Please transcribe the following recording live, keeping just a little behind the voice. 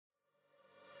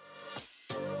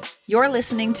You're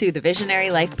listening to the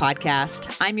Visionary Life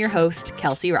Podcast. I'm your host,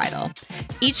 Kelsey Rydell.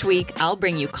 Each week, I'll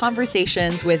bring you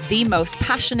conversations with the most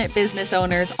passionate business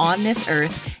owners on this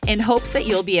earth in hopes that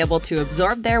you'll be able to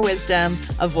absorb their wisdom,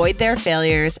 avoid their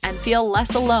failures, and feel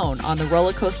less alone on the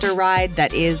roller coaster ride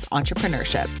that is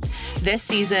entrepreneurship. This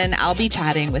season, I'll be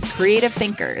chatting with creative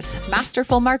thinkers,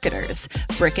 masterful marketers,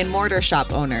 brick and mortar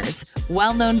shop owners,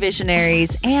 well-known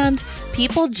visionaries, and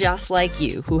people just like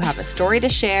you who have a story to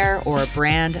share or a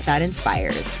brand that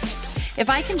inspires. If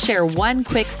I can share one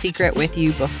quick secret with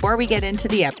you before we get into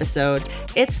the episode,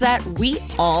 it's that we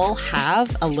all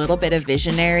have a little bit of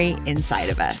visionary inside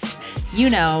of us. You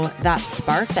know, that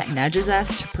spark that nudges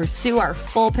us to pursue our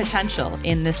full potential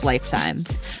in this lifetime.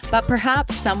 But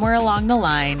perhaps somewhere along the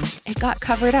line, it got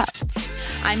covered up.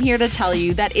 I'm here to tell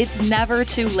you that it's never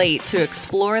too late to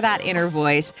explore that inner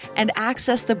voice and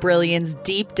access the brilliance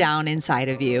deep down inside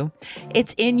of you.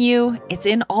 It's in you, it's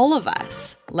in all of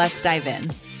us. Let's dive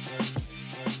in.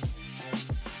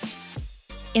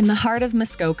 In the heart of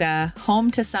Muskoka, home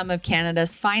to some of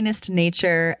Canada's finest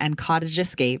nature and cottage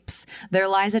escapes, there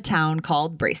lies a town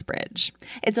called Bracebridge.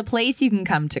 It's a place you can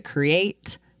come to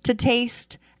create, to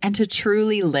taste, and to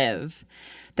truly live.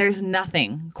 There's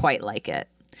nothing quite like it.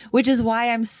 Which is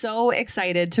why I'm so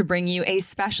excited to bring you a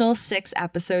special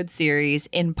 6-episode series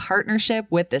in partnership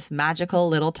with this magical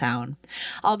little town.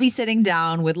 I'll be sitting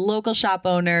down with local shop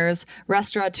owners,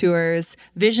 restaurateurs,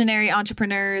 visionary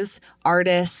entrepreneurs,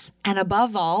 artists, and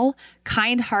above all,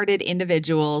 kind-hearted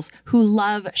individuals who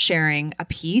love sharing a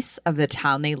piece of the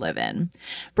town they live in.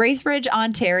 Bracebridge,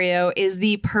 Ontario is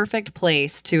the perfect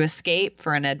place to escape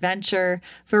for an adventure,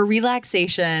 for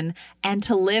relaxation, and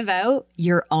to live out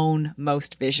your own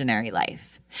most visionary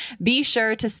life. Be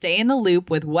sure to stay in the loop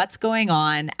with what's going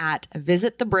on at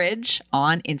Visit the Bridge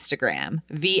on Instagram,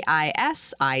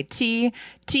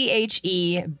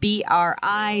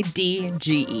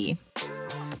 VisitTheBridge.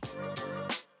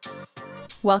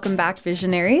 Welcome back,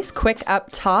 visionaries. Quick up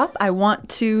top, I want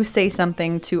to say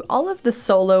something to all of the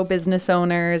solo business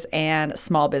owners and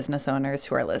small business owners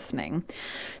who are listening.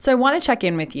 So I want to check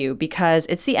in with you because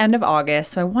it's the end of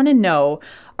August. So I want to know,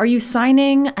 are you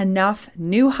signing enough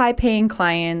new high-paying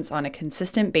clients on a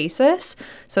consistent basis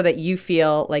so that you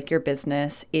feel like your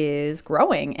business is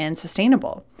growing and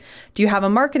sustainable? Do you have a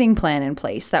marketing plan in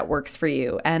place that works for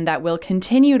you and that will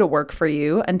continue to work for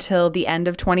you until the end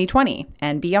of 2020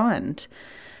 and beyond?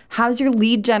 How's your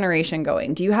lead generation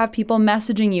going? Do you have people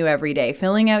messaging you every day,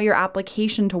 filling out your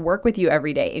application to work with you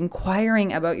every day,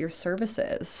 inquiring about your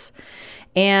services?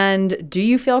 And do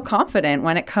you feel confident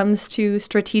when it comes to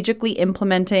strategically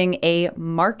implementing a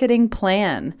marketing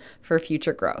plan for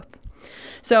future growth?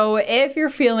 So if you're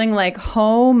feeling like,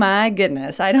 oh my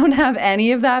goodness, I don't have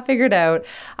any of that figured out,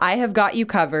 I have got you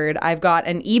covered. I've got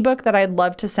an ebook that I'd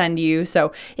love to send you.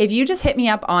 So if you just hit me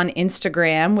up on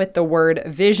Instagram with the word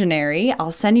visionary,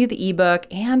 I'll send you the ebook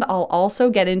and I'll also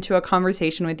get into a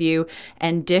conversation with you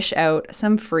and dish out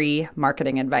some free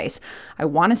marketing advice. I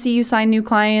want to see you sign new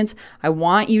clients. I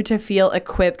want you to feel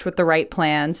equipped with the right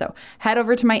plan. So head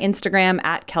over to my Instagram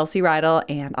at Kelsey Rydell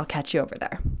and I'll catch you over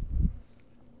there.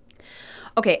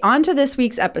 Okay, on to this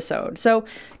week's episode. So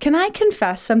can I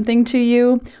confess something to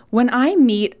you? When I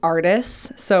meet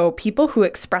artists, so people who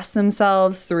express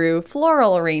themselves through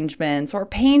floral arrangements or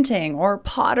painting or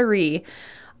pottery,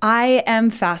 I am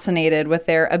fascinated with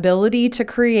their ability to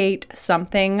create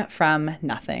something from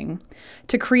nothing,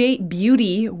 to create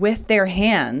beauty with their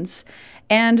hands,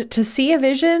 and to see a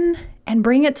vision and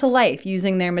bring it to life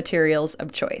using their materials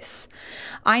of choice.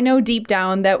 I know deep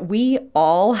down that we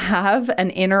all have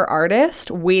an inner artist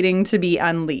waiting to be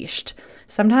unleashed.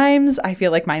 Sometimes I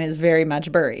feel like mine is very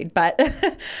much buried, but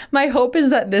my hope is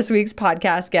that this week's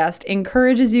podcast guest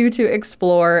encourages you to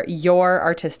explore your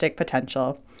artistic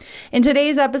potential. In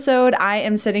today's episode, I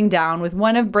am sitting down with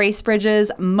one of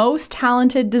Bracebridge's most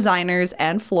talented designers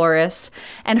and florists,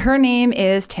 and her name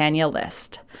is Tanya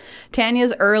List.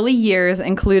 Tanya's early years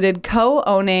included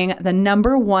co-owning the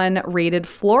 #1 rated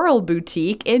floral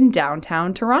boutique in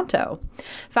downtown Toronto.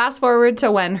 Fast forward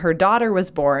to when her daughter was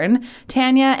born,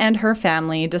 Tanya and her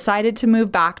family decided to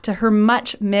move back to her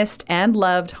much missed and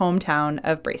loved hometown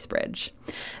of Bracebridge.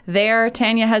 There,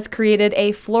 Tanya has created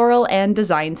a floral and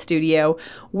design studio,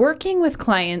 working with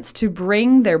clients to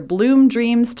bring their bloom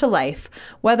dreams to life,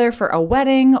 whether for a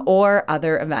wedding or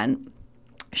other event.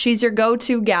 She's your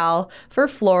go-to gal for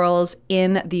florals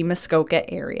in the Muskoka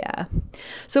area.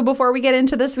 So before we get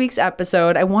into this week's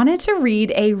episode, I wanted to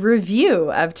read a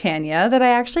review of Tanya that I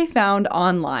actually found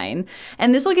online.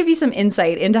 And this will give you some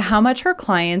insight into how much her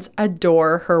clients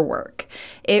adore her work.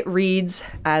 It reads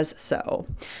as so.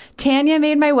 Tanya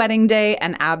made my wedding day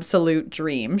an absolute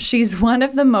dream. She's one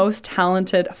of the most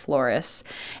talented florists.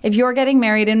 If you're getting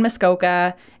married in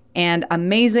Muskoka, and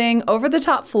amazing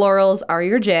over-the-top florals are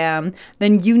your jam,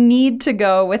 then you need to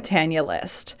go with Tanya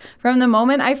List. From the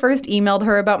moment I first emailed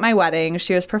her about my wedding,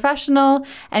 she was professional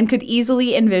and could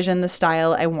easily envision the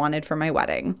style I wanted for my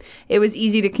wedding. It was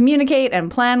easy to communicate and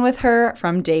plan with her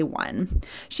from day one.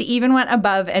 She even went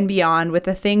above and beyond with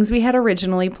the things we had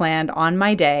originally planned on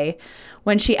my day,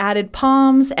 when she added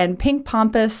palms and pink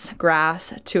pampas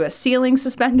grass to a ceiling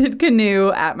suspended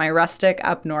canoe at my rustic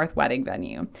up north wedding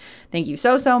venue. Thank you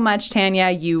so much,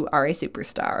 Tanya. You are a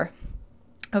superstar.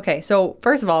 Okay, so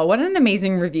first of all, what an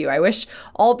amazing review. I wish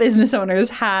all business owners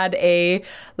had a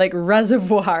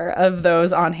reservoir of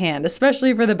those on hand,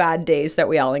 especially for the bad days that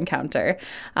we all encounter.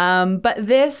 But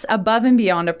this above and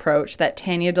beyond approach that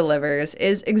Tanya delivers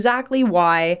is exactly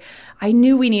why I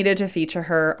knew we needed to feature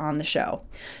her on the show.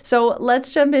 So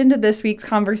let's jump into this week's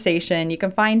conversation. You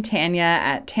can find Tanya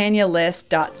at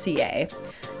tanyalist.ca.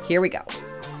 Here we go.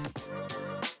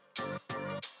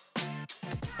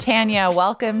 Tanya,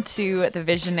 welcome to the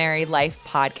Visionary Life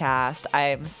podcast.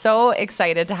 I'm so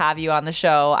excited to have you on the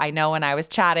show. I know when I was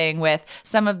chatting with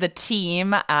some of the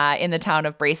team in the town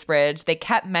of Bracebridge, they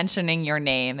kept mentioning your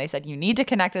name. They said, you need to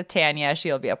connect with Tanya.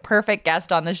 She'll be a perfect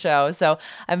guest on the show. So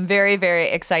I'm very, very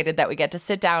excited that we get to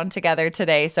sit down together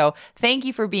today. So thank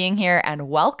you for being here and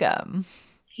welcome.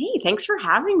 Hey, thanks for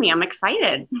having me. I'm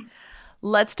excited.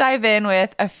 Let's dive in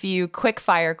with a few quick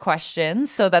fire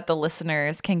questions so that the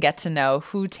listeners can get to know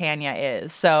who Tanya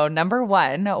is. So number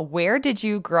one, where did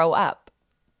you grow up?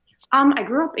 I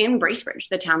grew up in Bracebridge,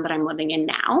 the town that I'm living in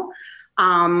now.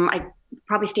 I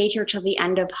probably stayed here till the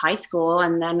end of high school,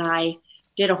 and then I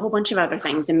did a whole bunch of other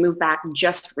things and moved back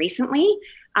just recently,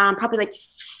 probably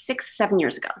 6-7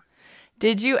 years ago.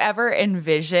 Did you ever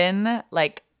envision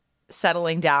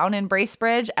settling down in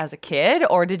Bracebridge as a kid,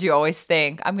 or did you always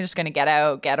think, I'm just going to get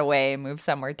out, get away, move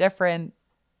somewhere different?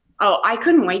 Oh, I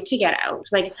couldn't wait to get out.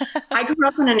 I grew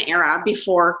up in an era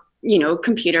before,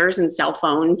 computers and cell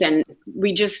phones, and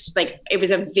we just it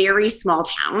was a very small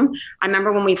town. I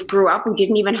remember when we grew up, we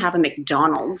didn't even have a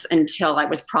McDonald's until I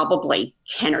was probably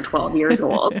 10 or 12 years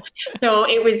old. So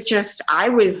it was just, I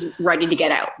was ready to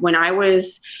get out. When I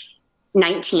was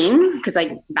 19, because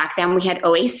back then we had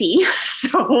OAC.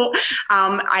 So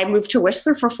I moved to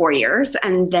Whistler for 4 years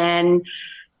and then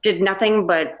did nothing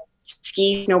but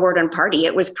ski, snowboard, and party.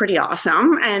 It was pretty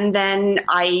awesome. And then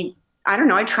I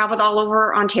traveled all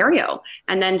over Ontario.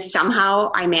 And then somehow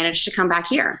I managed to come back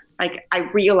here. I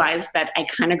realized that I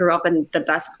kind of grew up in the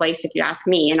best place, if you ask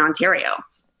me, in Ontario.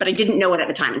 But I didn't know it at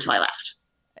the time until I left.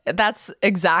 That's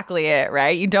exactly it,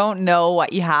 right? You don't know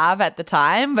what you have at the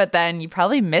time, but then you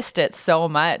probably missed it so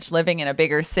much living in a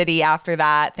bigger city after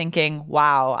that, thinking,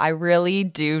 wow, I really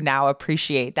do now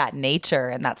appreciate that nature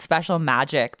and that special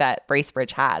magic that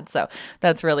Bracebridge had. So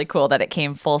that's really cool that it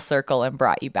came full circle and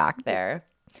brought you back there.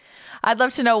 I'd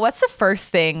love to know, what's the first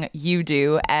thing you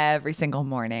do every single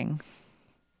morning?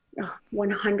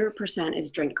 100%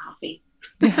 is drink coffee.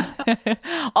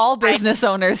 All business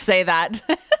owners say that.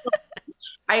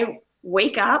 I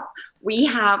wake up.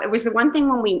 It was the one thing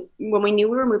when we knew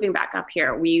we were moving back up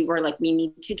here, we were we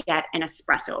need to get an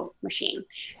espresso machine,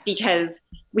 because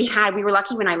we were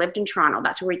lucky when I lived in Toronto.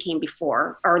 That's where we came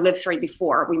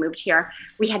before we moved here.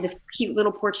 We had this cute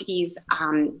little Portuguese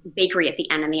bakery at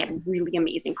the end, and they had really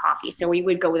amazing coffee. So we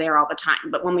would go there all the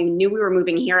time. But when we knew we were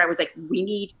moving here, I was we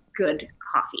need good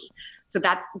coffee. So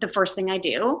that's the first thing I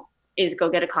do, is go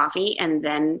get a coffee, and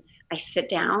then I sit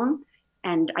down.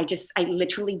 And I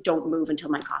literally don't move until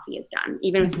my coffee is done.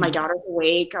 Even if my daughter's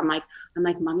awake, I'm like,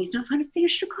 Mommy's not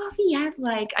finished your coffee yet.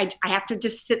 I have to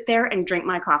just sit there and drink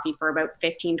my coffee for about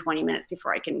 15, 20 minutes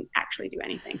before I can actually do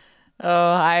anything.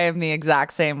 Oh, I am the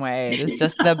exact same way. It's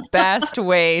just the best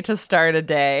way to start a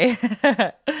day.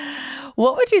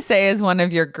 What would you say is one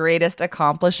of your greatest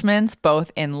accomplishments, both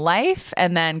in life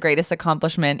and then greatest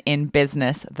accomplishment in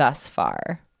business thus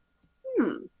far?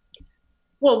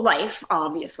 Well, life,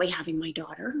 obviously, having my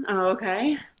daughter.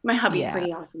 Okay. My hubby's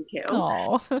pretty awesome too.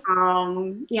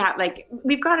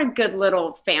 We've got a good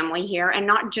little family here, and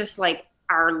not just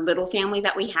our little family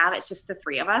that we have. It's just the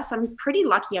three of us. I'm pretty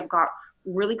lucky. I've got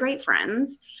really great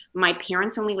friends. My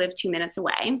parents only live 2 minutes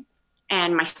away,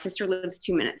 and my sister lives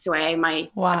 2 minutes away.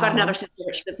 I've got another sister,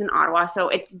 she lives in Ottawa. So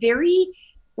it's very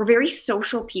we're very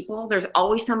social people. There's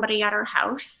always somebody at our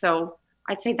house. So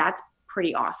I'd say that's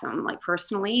pretty awesome, like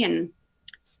personally. And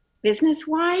business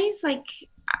wise, like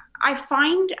I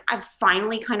find I've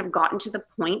finally kind of gotten to the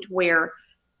point where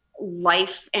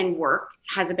life and work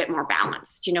has a bit more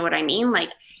balance. Do you know what I mean?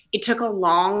 Like it took a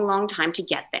long, long time to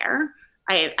get there.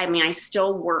 I mean, I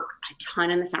still work a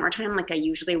ton in the summertime. Like I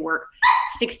usually work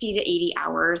 60 to 80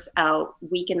 hours a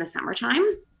week in the summertime.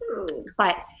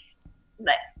 But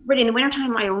in the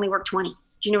wintertime, I only work 20. Do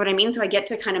you know what I mean? So I get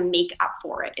to kind of make up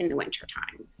for it in the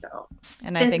wintertime. So,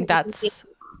 and I think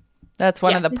that's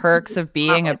one of the perks of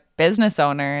being a business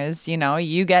owner is,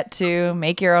 you get to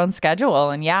make your own schedule.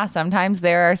 And yeah, sometimes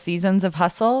there are seasons of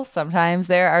hustle. Sometimes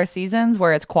there are seasons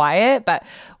where it's quiet, but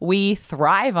we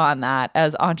thrive on that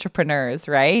as entrepreneurs,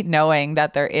 right? Knowing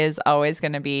that there is always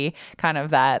going to be kind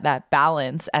of that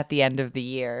balance at the end of the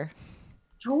year.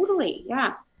 Totally.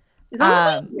 Yeah. As long as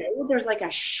I know there's like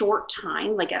a short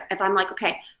time, like if I'm like,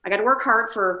 okay, I got to work hard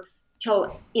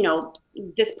till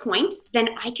this point, then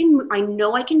I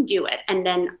know I can do it, and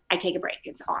then I take a break.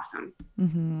 It's awesome.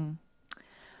 Mm-hmm.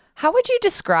 How would you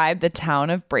describe the town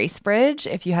of Bracebridge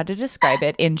if you had to describe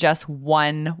it in just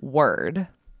one word?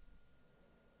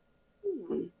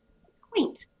 It's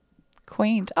quaint.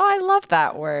 Quaint. Oh, I love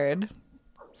that word.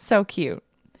 So cute.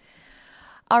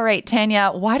 All right,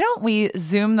 Tanya, why don't we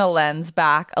zoom the lens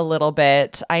back a little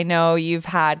bit? I know you've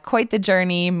had quite the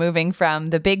journey moving from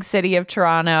the big city of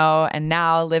Toronto and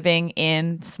now living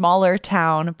in smaller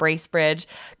town, Bracebridge.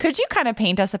 Could you kind of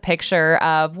paint us a picture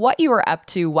of what you were up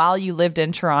to while you lived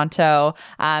in Toronto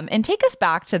and take us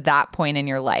back to that point in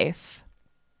your life?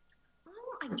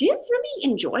 I did really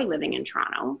enjoy living in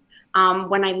Toronto.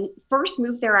 When I first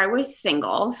moved there, I was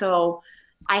single, so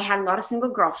I had a lot of single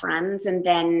girlfriends, and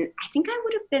then I think I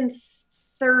would have been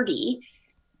 30.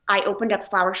 I opened up a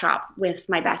flower shop with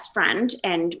my best friend,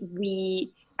 and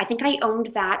I think I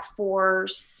owned that for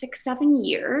 6-7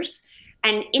 years.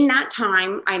 And in that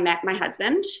time, I met my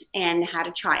husband and had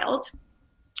a child.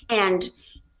 And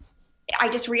I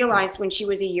just realized when she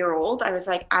was a year old, I was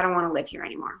like, I don't want to live here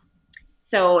anymore.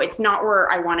 So it's not where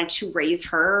I wanted to raise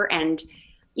her. And,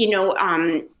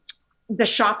 the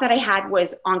shop that I had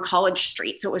was on College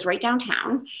Street. So it was right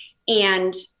downtown.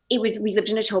 And we lived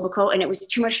in Etobicoke, and it was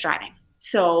too much driving.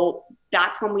 So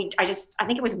that's when I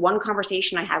think it was one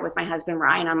conversation I had with my husband,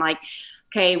 Ryan. I'm like,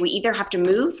 okay, we either have to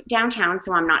move downtown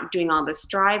so I'm not doing all this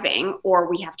driving, or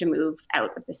we have to move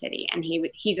out of the city. And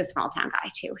he's a small town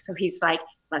guy too. So he's like,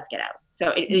 let's get out.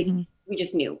 So we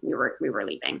just knew we were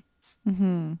leaving.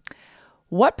 Mm-hmm.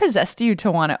 What possessed you to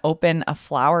want to open a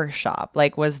flower shop?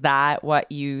 Like, was that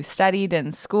what you studied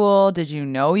in school? Did you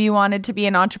know you wanted to be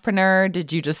an entrepreneur?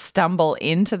 Did you just stumble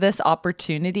into this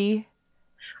opportunity?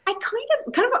 I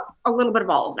kind of a little bit of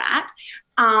all of that.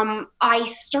 I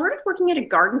started working at a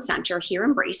garden center here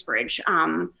in Bracebridge.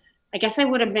 I guess I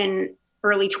would have been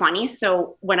early 20s.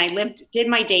 So when I did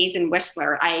my days in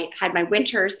Whistler, I had my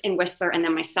winters in Whistler and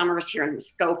then my summers here in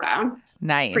Muskoka.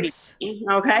 Nice. Pretty,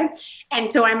 okay.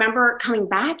 And so I remember coming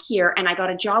back here and I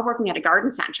got a job working at a garden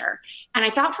center. And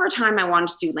I thought for a time I wanted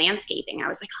to do landscaping. I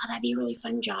was like, oh, that'd be a really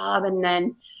fun job. And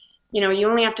then, you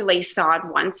only have to lay sod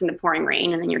once in the pouring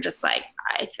rain. And then you're just like,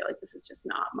 I feel like this is just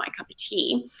not my cup of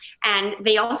tea. And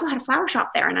they also had a flower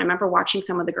shop there. And I remember watching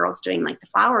some of the girls doing like the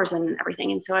flowers and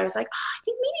everything. And so I was like, oh, I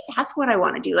think maybe that's what I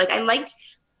want to do. Like I liked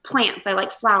plants, I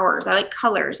like flowers, I like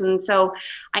colors. And so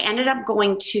I ended up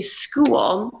going to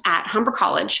school at Humber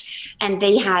College, and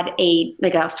they had a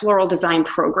floral design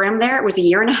program there. It was a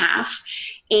 1.5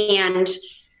 years. And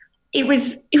it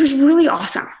was really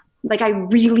awesome. Like I'm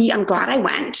glad I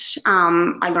went.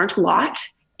 I learned a lot,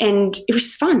 and it was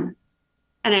just fun.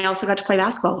 And I also got to play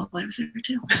basketball while I was there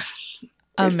too.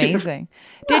 Amazing.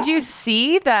 Did you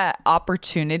see the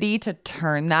opportunity to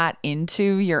turn that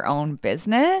into your own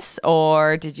business,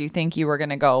 or did you think you were going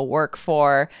to go work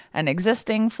for an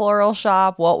existing floral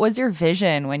shop? What was your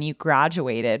vision when you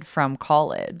graduated from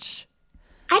college?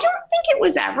 I don't think it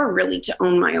was ever really to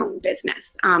own my own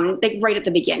business, like right at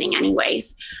the beginning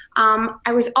anyways.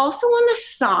 I was also on the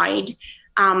side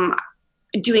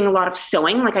doing a lot of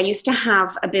sewing. Like I used to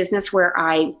have a business where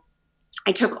I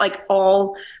took like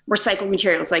all recycled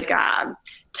materials, like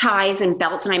ties and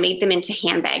belts, and I made them into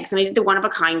handbags. And I did the One of a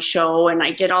Kind show, and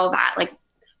I did all that like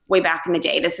way back in the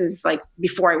day. This is like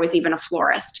before I was even a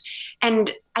florist.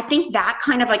 And I think that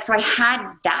kind of like, so I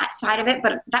had that side of it,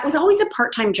 but that was always a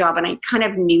part-time job. And I kind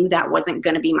of knew that wasn't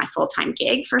going to be my full-time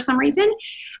gig for some reason.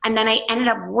 And then I ended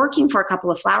up working for a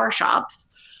couple of flower shops,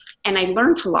 and I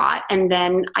learned a lot. And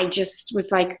then I just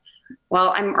was like,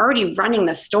 well, I'm already running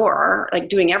the store, like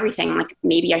doing everything. Like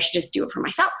maybe I should just do it for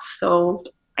myself. So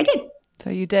I did. So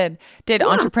you did. Did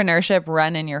entrepreneurship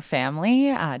run in your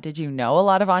family? Did you know a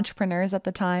lot of entrepreneurs at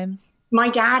the time? My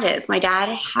dad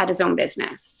had his own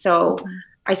business. So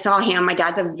I saw him. My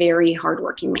dad's a very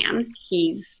hardworking man.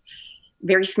 He's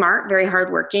very smart, very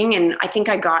hardworking. And I think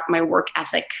I got my work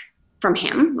ethic from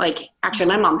him. Like, actually,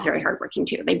 my mom's very hardworking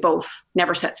too. They both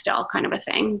never sit still, kind of a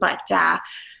thing. But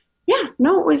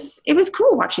it was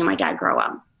cool watching my dad grow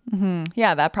up. Mm-hmm.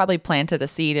 Yeah, that probably planted a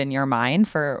seed in your mind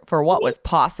for what was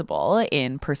possible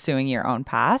in pursuing your own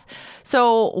path.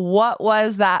 So what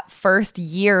was that first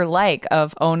year like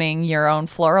of owning your own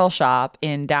floral shop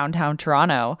in downtown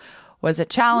Toronto? Was it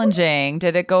challenging?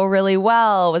 Did it go really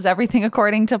well? Was everything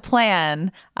according to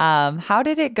plan? How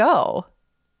did it go?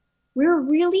 We were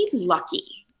really lucky.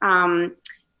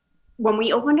 When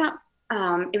we opened up,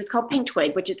 it was called Pink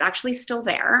Twig, which is actually still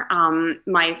there.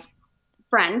 My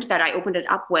friend that I opened it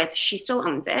up with, she still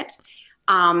owns it.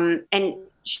 And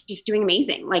she's doing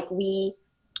amazing. Like, we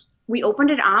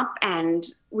opened it up and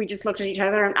we just looked at each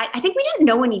other, and I think we didn't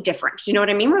know any different. You know what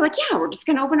I mean? We're like, yeah, we're just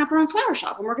going to open up our own flower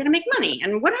shop and we're going to make money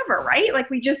and whatever, right? Like,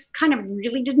 we just kind of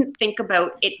really didn't think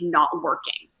about it not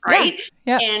working, right?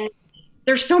 Yeah. And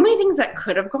there's so many things that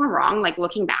could have gone wrong. Like,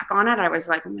 looking back on it, I was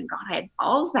like, oh my God, I had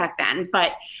balls back then.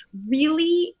 But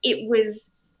really,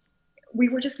 we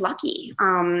were just lucky.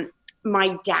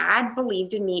 My dad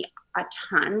believed in me a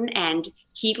ton, and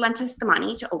he lent us the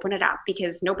money to open it up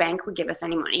because no bank would give us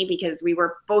any money because we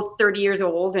were both 30 years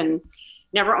old and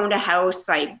never owned a house.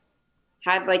 I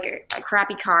had like a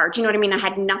crappy car. Do you know what I mean? I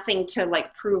had nothing to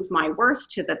like prove my worth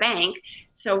to the bank.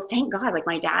 So thank God, like,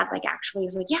 my dad like actually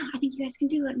was like, yeah, I think you guys can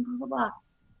do it and blah, blah, blah.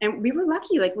 And we were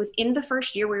lucky. Like, within the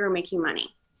first year we were making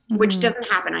money, which doesn't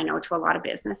happen, I know, to a lot of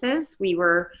businesses.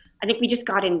 I think we just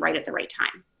got in right at the right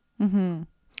time. Mm-hmm.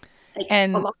 Like,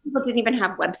 and a lot of people didn't even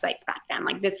have websites back then.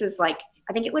 Like, this is like,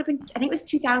 I think it was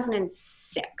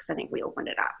 2006. I think we opened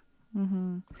it up.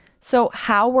 Mm-hmm. So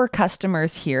how were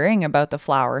customers hearing about the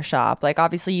flower shop? Like,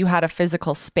 obviously you had a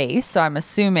physical space, so I'm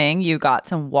assuming you got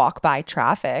some walk-by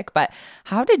traffic, but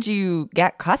how did you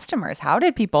get customers? How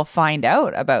did people find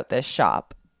out about this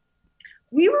shop?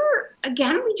 We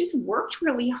just worked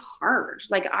really hard.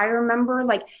 Like, I remember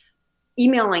like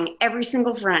emailing every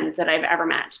single friend that I've ever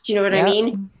met. Do you know what I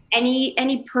mean?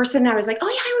 Any person, I was like, oh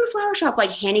yeah, I own a flower shop, like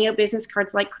handing out business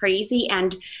cards like crazy.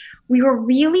 And we were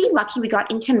really lucky. We got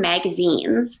into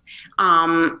magazines,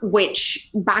 which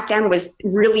back then was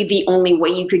really the only way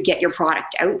you could get your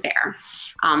product out there.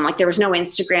 Like, there was no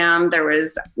Instagram, there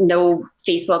was no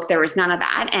Facebook, there was none of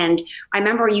that. And I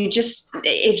remember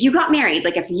if you got married,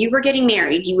 like if you were getting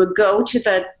married, you would go to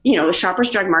the Shoppers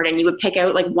Drug Mart and you would pick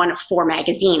out like one of 4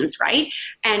 magazines, right?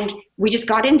 And we just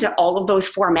got into all of those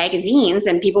 4 magazines,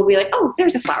 and people would be like, oh,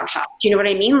 there's a flower shop. Do you know what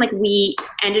I mean? Like, we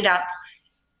ended up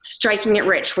striking it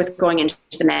rich with going into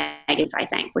the magazines, I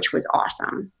think, which was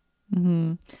awesome.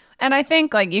 Mm-hmm. And I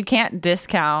think like you can't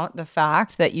discount the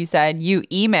fact that you said you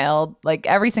emailed like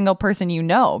every single person you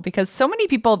know, because so many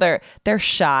people, they're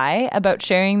shy about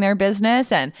sharing their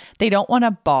business and they don't want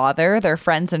to bother their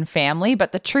friends and family.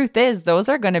 But the truth is, those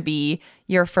are going to be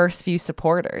your first few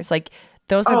supporters. Like,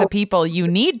 those are the people you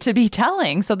need to be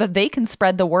telling so that they can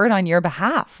spread the word on your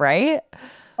behalf, right?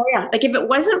 Oh yeah. Like, if it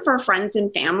wasn't for friends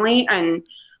and family, and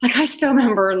like, I still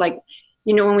remember, like,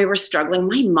 when we were struggling,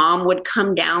 my mom would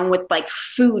come down with like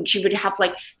food. She would have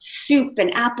like soup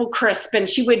and apple crisp, and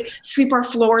she would sweep our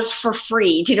floors for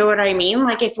free. Do you know what I mean?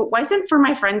 Like, if it wasn't for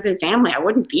my friends and family, I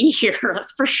wouldn't be here.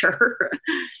 That's for sure.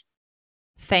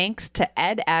 Thanks to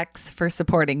edX for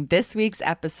supporting this week's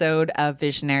episode of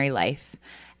Visionary Life.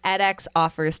 edX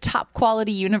offers top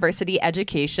quality university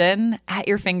education at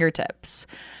your fingertips,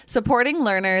 supporting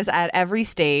learners at every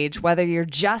stage, whether you're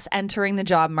just entering the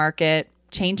job market,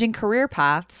 changing career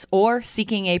paths, or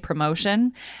seeking a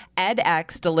promotion.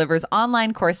 edX delivers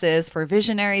online courses for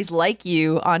visionaries like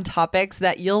you on topics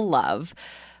that you'll love,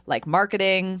 like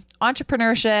marketing,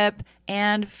 entrepreneurship,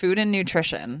 and food and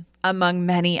nutrition, among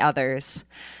many others.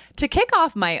 To kick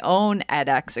off my own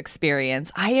edX experience,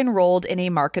 I enrolled in a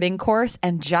marketing course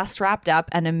and just wrapped up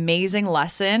an amazing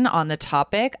lesson on the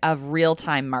topic of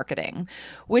real-time marketing,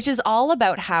 which is all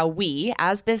about how we,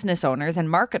 as business owners and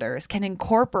marketers, can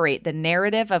incorporate the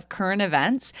narrative of current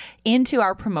events into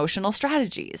our promotional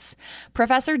strategies.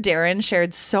 Professor Darren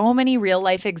shared so many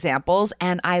real-life examples,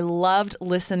 and I loved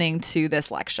listening to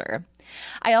this lecture.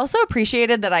 I also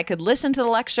appreciated that I could listen to the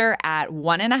lecture at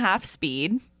 1.5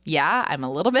 speed. Yeah, I'm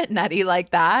a little bit nutty like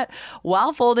that,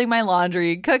 while folding my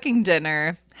laundry, cooking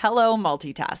dinner, Hello,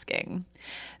 multitasking.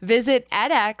 Visit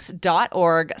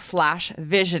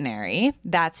edx.org/visionary.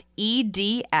 That's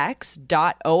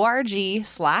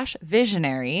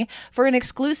edx.org/visionary for an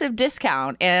exclusive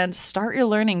discount and start your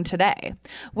learning today.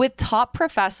 With top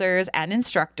professors and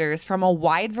instructors from a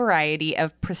wide variety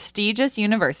of prestigious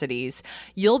universities,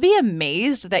 you'll be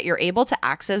amazed that you're able to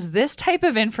access this type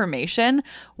of information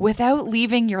without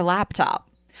leaving your laptop.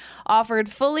 Offered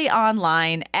fully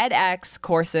online, edX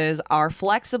courses are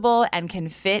flexible and can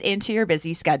fit into your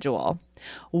busy schedule.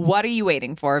 What are you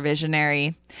waiting for,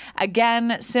 visionary?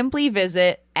 Again, simply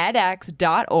visit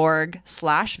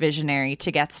edx.org/visionary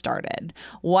to get started.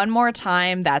 One more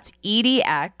time, that's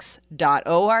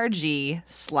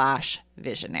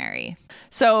edx.org/visionary.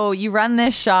 So you run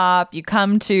this shop, you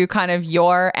come to kind of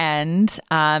your end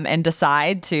and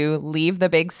decide to leave the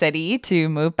big city to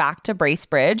move back to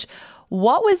Bracebridge.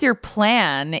 What was your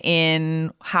plan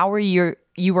in how you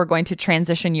were going to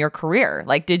transition your career?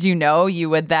 Like, did you know you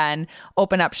would then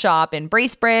open up shop in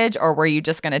Bracebridge, or were you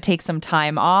just going to take some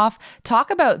time off?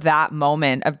 Talk about that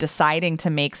moment of deciding to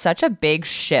make such a big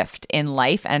shift in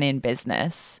life and in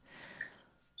business.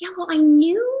 Yeah, well, I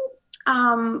knew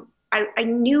I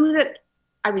knew that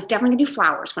I was definitely going to do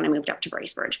flowers when I moved up to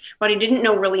Bracebridge, but I didn't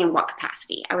know really in what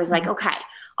capacity. I was like, okay,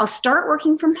 I'll start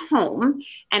working from home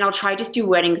and I'll try just do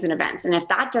weddings and events. And if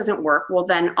that doesn't work, well,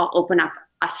 then I'll open up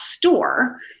a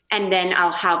store and then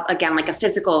I'll have, again, like a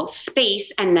physical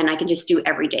space, and then I can just do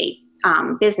everyday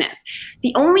business.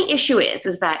 The only issue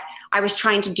is that I was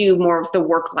trying to do more of the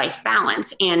work-life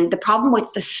balance. And the problem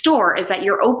with the store is that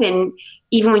you're open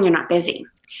even when you're not busy.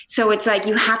 So it's like,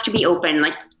 you have to be open.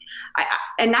 Like,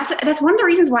 and that's one of the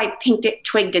reasons why Pink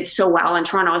Twig did so well in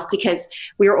Toronto, is because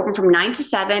we were open from 9 to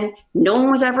 7. No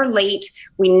one was ever late.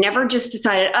 We never just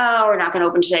decided, oh, we're not going to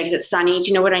open today because it's sunny. Do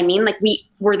you know what I mean? Like, we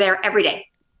were there every day,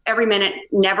 every minute,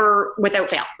 never without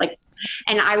fail. Like,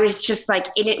 and I was just like,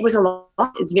 it was a lot.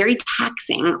 It's very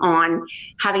taxing on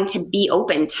having to be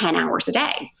open 10 hours a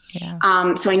day.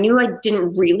 Yeah. So I knew I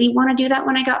didn't really want to do that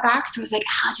when I got back. So I was like,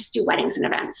 I'll just do weddings and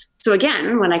events. So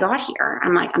again, when I got here,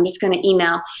 I'm like, I'm just going to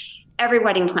email every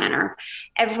wedding planner,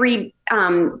 every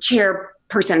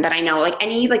chairperson that I know, like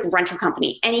any like rental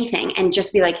company, anything, and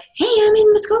just be like, hey, I'm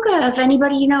in Muskoka. If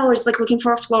anybody is like looking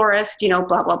for a florist,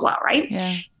 blah, blah, blah, right?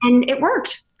 Yeah. And it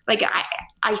worked. Like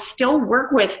I still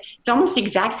work with, it's almost the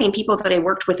exact same people that I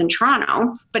worked with in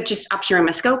Toronto, but just up here in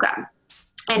Muskoka.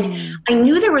 And I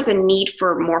knew there was a need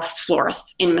for more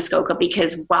florists in Muskoka,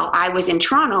 because while I was in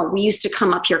Toronto, we used to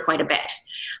come up here quite a bit,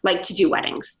 like to do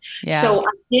weddings. Yeah. So I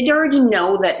did already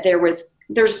know that there's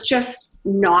just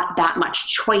not that much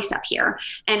choice up here.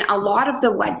 And a lot of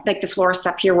the florists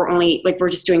up here we're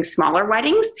just doing smaller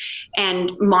weddings.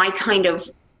 And my kind of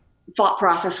thought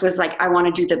process was like, I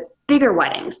want to do the bigger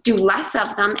weddings, do less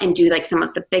of them and do like some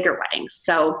of the bigger weddings.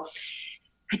 So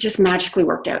it just magically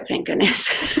worked out. Thank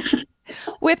goodness.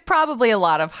 With probably a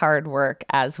lot of hard work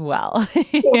as well.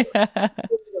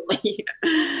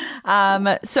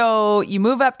 So you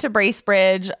move up to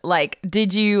Bracebridge. Like,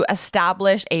 did you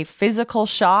establish a physical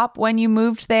shop when you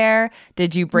moved there?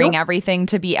 Did you bring everything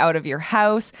to be out of your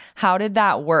house? How did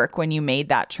that work when you made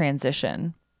that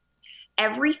transition?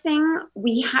 Everything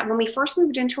we had when we first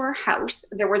moved into our house,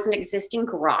 there was an existing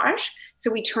garage. So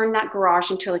we turned that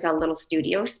garage into like a little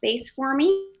studio space for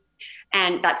me.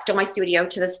 And that's still my studio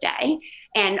to this day.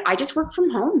 And I just work from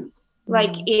home.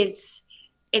 Like it's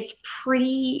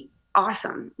pretty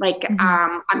awesome. Like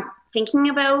I'm thinking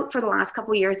about for the last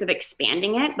couple of years of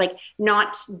expanding it, like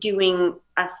not doing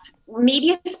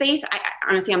maybe a space.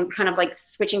 Honestly, I'm kind of like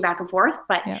switching back and forth,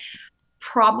 but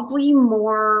probably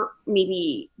more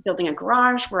maybe building a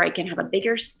garage where I can have a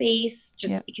bigger space,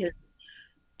 just because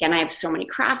again, I have so many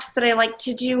crafts that I like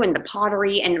to do, and the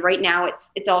pottery, and right now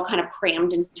it's all kind of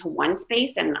crammed into one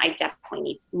space, and I definitely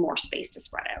need more space to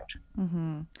spread out.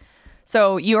 Mm-hmm.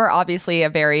 So you are obviously a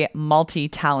very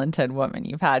multi-talented woman.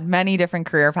 You've had many different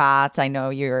career paths. I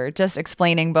know you were just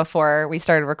explaining before we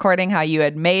started recording how you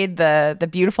had made the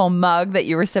beautiful mug that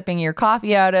you were sipping your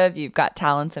coffee out of. You've got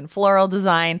talents in floral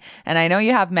design, and I know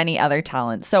you have many other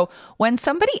talents. So when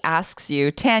somebody asks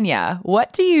you, Tanya,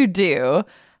 what do you do?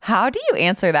 How do you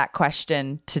answer that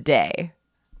question today?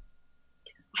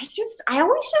 I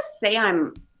always just say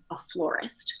I'm a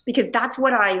florist, because that's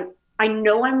what I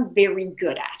know I'm very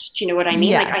good at. Do you know what I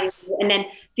mean? Yes. And then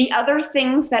the other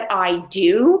things that I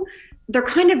do, they're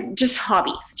kind of just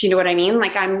hobbies. Do you know what I mean?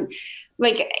 Like I'm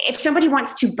like, if somebody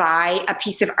wants to buy a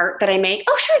piece of art that I make,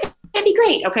 oh sure, that'd be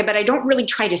great. Okay. But I don't really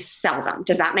try to sell them.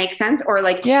 Does that make sense? Or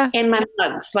like in my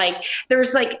mugs, like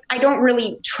there's like, I don't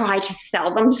really try to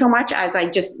sell them so much as I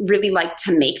just really like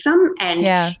to make them. And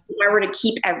if I were to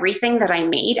keep everything that I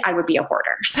made, I would be a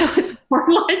hoarder. So it's more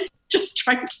like just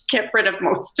trying to get rid of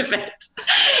most of it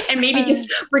and maybe just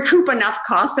recoup enough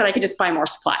costs that I could just buy more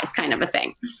supplies, kind of a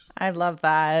thing. I love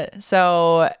that.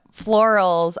 So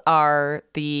florals are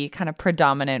the kind of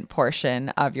predominant portion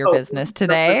of your business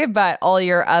today, but all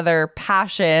your other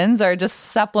passions are just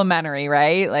supplementary,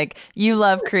 right? Like you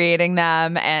love creating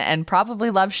them and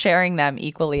probably love sharing them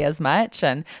equally as much.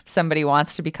 And if somebody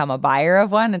wants to become a buyer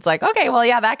of one, it's like, okay, well,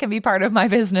 yeah, that can be part of my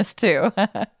business too.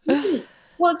 Well,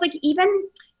 it's like even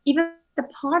the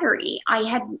pottery,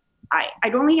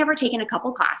 I'd only ever taken a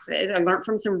couple classes. I learned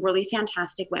from some really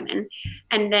fantastic women.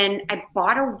 And then I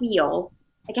bought a wheel.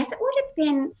 I guess it would have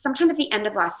been sometime at the end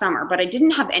of last summer, but I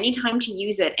didn't have any time to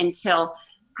use it until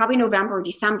probably November or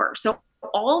December. So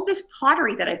all this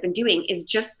pottery that I've been doing is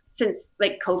just since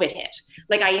like COVID hit.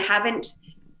 Like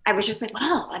I was just like,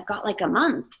 well, I've got like a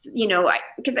month,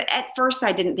 because at first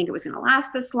I didn't think it was going to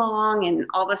last this long and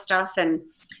all this stuff. And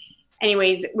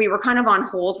anyways, we were kind of on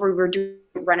hold where we were doing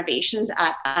renovations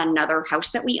at another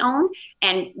house that we own.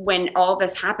 And when all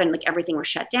this happened, like everything was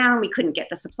shut down, we couldn't get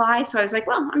the supplies. So I was like,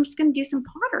 well, I'm just going to do some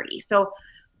pottery. So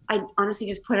I honestly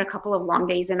just put a couple of long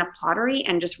days in a pottery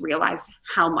and just realized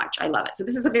how much I love it. So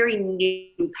this is a very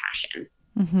new passion.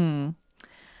 Mm-hmm.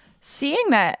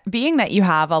 Being that you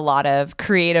have a lot of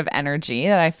creative energy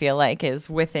that I feel like is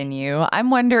within you, I'm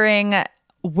wondering,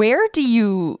 where do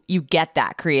you get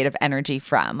that creative energy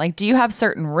from? Like, do you have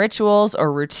certain rituals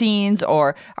or routines,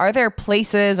 or are there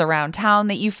places around town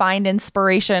that you find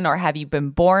inspiration, or have you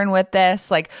been born with this?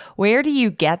 Like, where do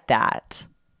you get that?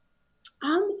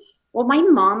 Well, my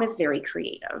mom is very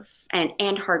creative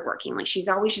and hardworking. Like she's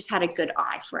always just had a good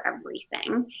eye for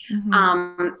everything.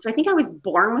 Mm-hmm. So I think I was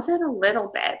born with it a little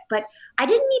bit, but I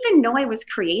didn't even know I was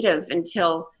creative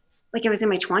until like I was in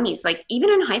my 20s. Like even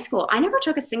in high school, I never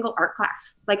took a single art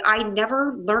class. Like I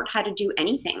never learned how to do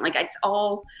anything. Like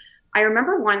I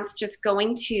remember once just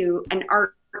going to an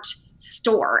art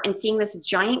store and seeing this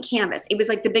giant canvas. It was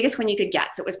like the biggest one you could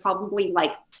get. So it was probably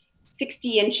like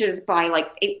 60 inches by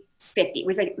like 850. It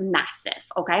was like massive.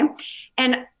 Okay.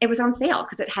 And it was on sale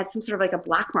because it had some sort of like a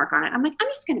black mark on it. I'm like, I'm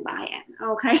just going to buy it.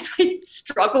 Okay. So I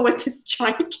struggle with this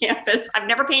giant canvas. I've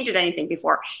never painted anything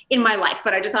before in my life,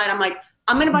 but I decided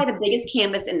I'm going to buy the biggest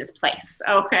canvas in this place.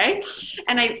 Okay.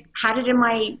 And I had it in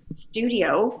my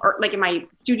studio, or like in my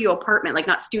studio apartment, like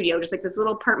not studio, just like this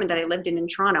little apartment that I lived in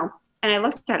Toronto. And I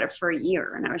looked at it for a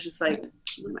year and I was just like,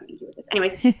 what am I going to do with this?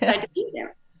 Anyways, so I had to paint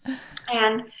it.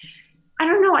 And I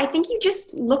don't know. I think you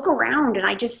just look around and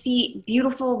I just see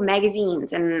beautiful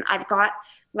magazines, and I've got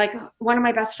like one of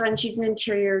my best friends, she's an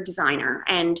interior designer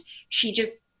and she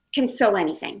just can sew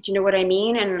anything. Do you know what I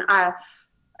mean? And,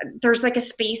 there's like a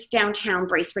space downtown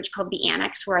Bracebridge called the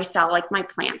Annex where I sell like my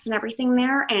plants and everything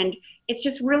there. And it's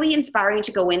just really inspiring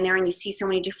to go in there and you see so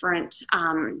many different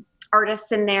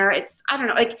artists in there. I don't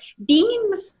know, like being in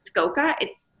Muskoka,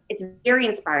 it's very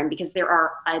inspiring because there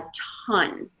are a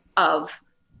ton of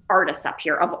artists up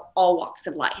here of all walks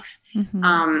of life.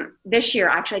 Mm-hmm. This year,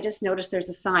 actually, I just noticed there's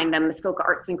a sign, the Muskoka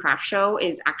Arts and Crafts Show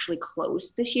is actually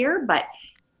closed this year. But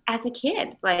as a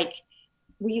kid, like,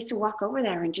 we used to walk over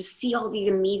there and just see all these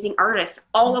amazing artists,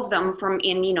 all of them from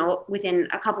within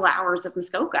a couple of hours of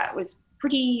Muskoka. It was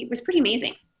pretty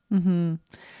amazing. Mm-hmm.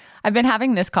 I've been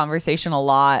having this conversation a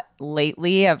lot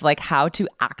lately of like how to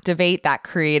activate that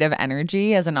creative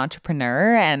energy as an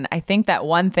entrepreneur. And I think that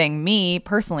one thing, me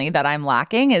personally, that I'm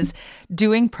lacking is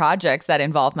doing projects that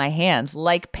involve my hands,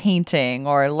 like painting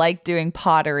or like doing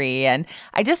pottery. And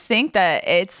I just think that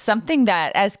it's something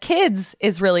that as kids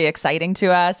is really exciting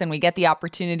to us, and we get the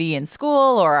opportunity in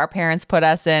school, or our parents put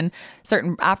us in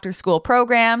certain after school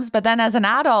programs. But then as an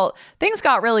adult, things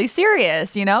got really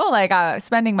serious, like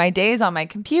spending my days on my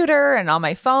computer and on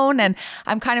my phone. And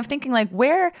I'm kind of thinking like,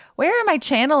 where am I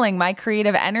channeling my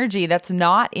creative energy that's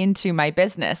not into my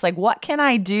business? Like, what can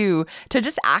I do to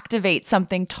just activate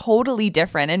something totally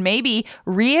different and maybe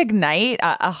reignite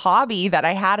a hobby that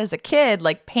I had as a kid,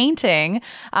 like painting,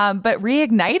 but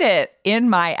reignite it in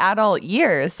my adult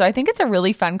years? So I think it's a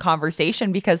really fun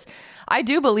conversation because I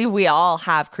do believe we all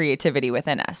have creativity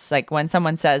within us. Like when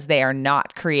someone says they are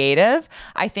not creative,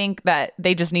 I think that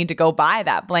they just need to go buy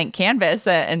that blank canvas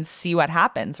and see what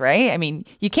happens, right? I mean,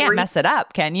 you can't mess it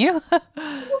up, can you?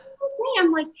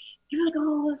 I'm like, you're like,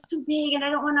 oh, it's so big and I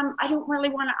don't really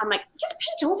want to. I'm like, just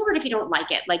paint over it if you don't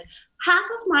like it. Like half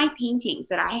of my paintings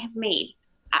that I have made,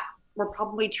 were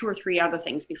probably 2 or 3 other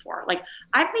things before. Like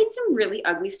I've made some really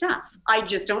ugly stuff. I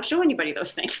just don't show anybody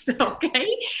those things. Okay.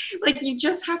 Like you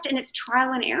just have to, and it's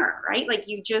trial and error, right? Like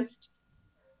you just,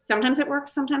 sometimes it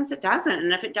works, sometimes it doesn't.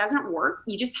 And if it doesn't work,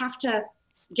 you just have to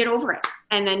get over it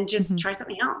and then just try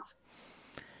something else.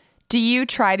 Do you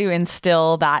try to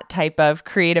instill that type of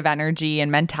creative energy and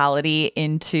mentality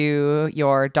into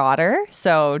your daughter?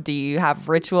 So do you have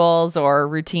rituals or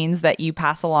routines that you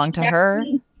pass along to her?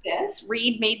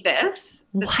 Reed made this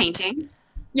painting.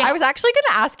 Yeah. I was actually going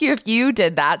to ask you if you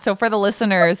did that. So for the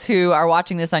listeners who are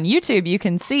watching this on YouTube, you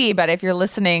can see, but if you're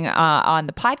listening on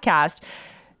the podcast,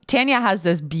 Tanya has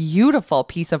this beautiful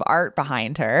piece of art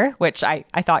behind her, which I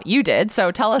thought you did.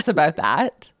 So tell us about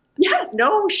that. Yeah,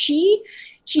 no, she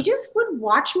just would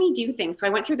watch me do things. So I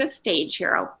went through this stage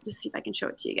here. I'll just see if I can show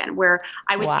it to you again, where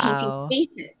I was painting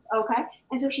faces. Okay.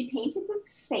 And so she painted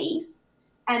this face,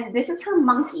 and this is her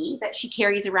monkey that she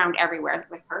carries around everywhere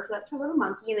with her. So that's her little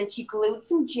monkey. And then she glued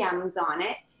some gems on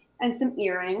it and some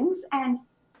earrings. And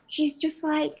she's just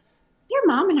like, "Your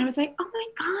mom." And I was like, "Oh my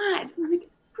God." And I'm like,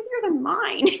 "It's prettier than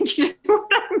mine." Do you know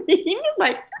what I mean?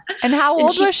 Like, and how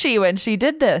old was she when she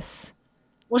did this?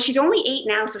 Well, she's only 8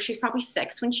 now. So she's probably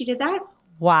 6 when she did that.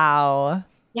 Wow.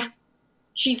 Yeah.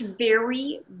 She's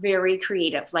very, very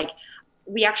creative. Like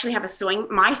we actually have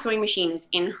my sewing machine is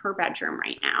in her bedroom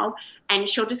right now. And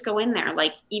she'll just go in there.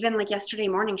 Like even like yesterday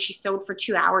morning, she sewed for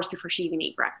 2 hours before she even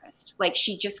ate breakfast. Like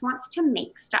she just wants to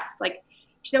make stuff. Like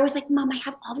she's always like, "Mom, I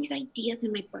have all these ideas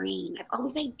in my brain. I have all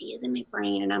these ideas in my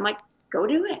brain." And I'm like, "Go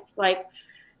do it. Like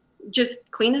just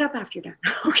clean it up after you're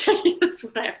done." Okay. That's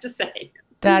what I have to say.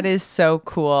 That is so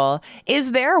cool.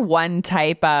 Is there one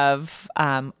type of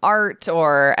art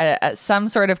or some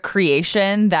sort of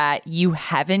creation that you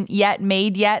haven't yet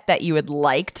made yet that you would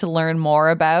like to learn more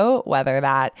about? Whether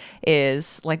that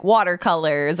is like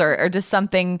watercolors or just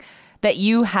something that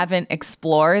you haven't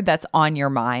explored that's on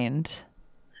your mind?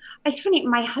 It's funny.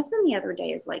 My husband the other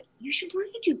day is like, "You should learn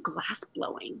to do glass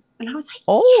blowing." And I was like,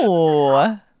 "Oh,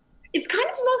 yeah." It's kind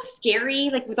of a little scary,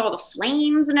 like with all the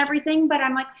flames and everything. But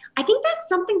I'm like, I think that's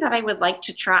something that I would like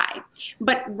to try.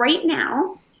 But right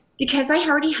now, because I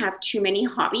already have too many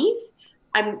hobbies,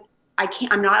 I'm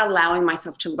not allowing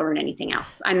myself to learn anything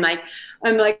else. I'm like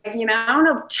the amount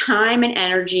of time and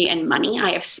energy and money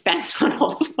I have spent on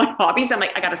all of my hobbies, I'm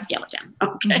like, I got to scale it down.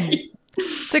 Okay.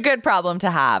 It's a good problem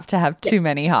to have too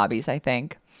many hobbies, I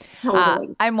think.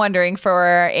 Totally. I'm wondering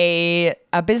for a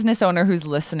business owner who's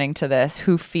listening to this,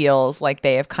 who feels like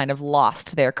they have kind of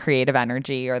lost their creative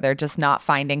energy or they're just not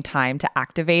finding time to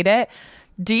activate it.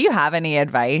 Do you have any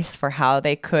advice for how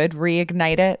they could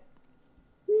reignite it?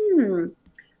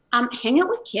 Hang out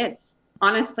with kids,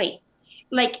 honestly.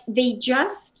 Like they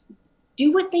just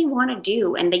do what they want to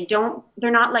do, and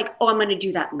they're not like, "Oh, I'm going to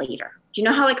do that later." Do you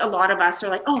know how like a lot of us are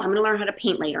like, "Oh, I'm going to learn how to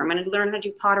paint later. I'm going to learn how to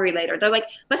do pottery later." They're like,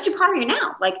 "Let's do pottery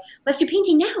now. Like, let's do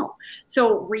painting now."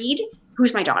 So Reed,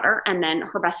 who's my daughter, and then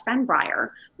her best friend,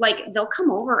 Briar, like they'll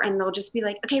come over and they'll just be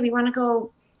like, "Okay, we want to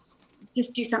go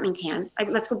just do something, Tan.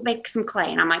 Let's go make some clay."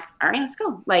 And I'm like, "All right, let's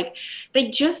go." Like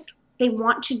they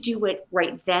want to do it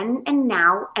right then and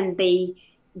now, and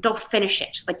they'll finish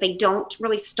it. Like they don't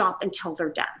really stop until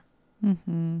they're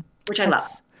done, which I love.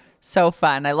 So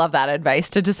fun. I love that advice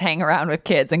to just hang around with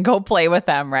kids and go play with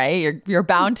them, right? You're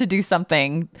bound to do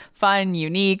something fun,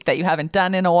 unique that you haven't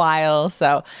done in a while.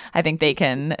 So I think they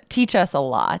can teach us a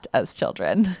lot as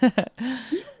children.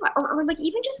 or like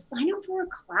even just sign up for a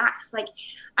class. Like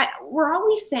we're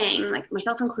always saying, like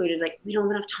myself included, like we don't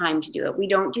have enough time to do it. We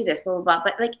don't do this, blah, blah, blah.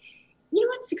 But like, you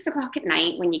know, at 6 o'clock at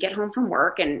night when you get home from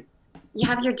work and you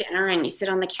have your dinner and you sit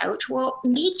on the couch, well,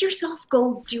 make yourself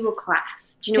go do a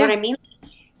class. Do you know what I mean?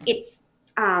 It's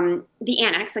the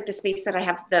annex, like the space that I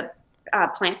have the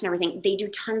plants and everything. They do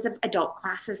tons of adult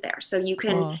classes there. So you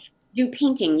can do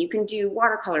painting, you can do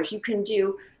watercolors, you can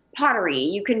do pottery,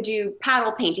 you can do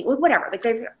paddle painting, whatever. Like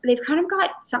they've kind of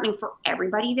got something for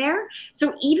everybody there.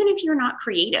 So even if you're not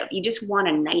creative, you just want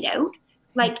a night out,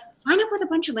 like sign up with a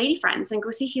bunch of lady friends and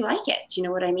go see if you like it. Do you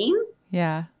know what I mean?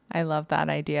 Yeah, I love that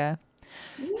idea.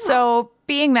 Yeah. So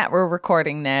being that we're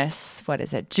recording this, what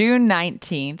is it, June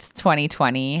 19th,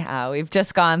 2020, we've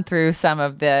just gone through some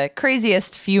of the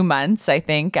craziest few months, I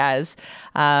think, as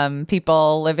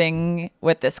people living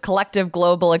with this collective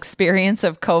global experience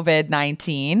of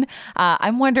COVID-19.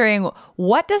 I'm wondering,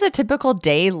 what does a typical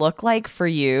day look like for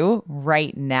you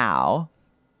right now?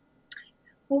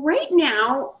 Well, right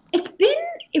now,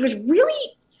 it was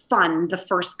really fun the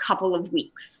first couple of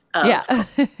weeks of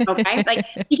okay, like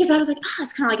because I was like,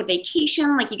 it's kind of like a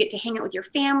vacation, like you get to hang out with your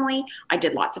family. I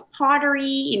did lots of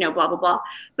pottery, blah blah blah.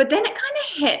 But then it kind of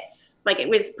hits, like it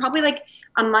was probably like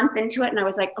a month into it and I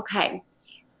was like, okay,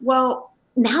 well,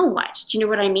 now what? Do you know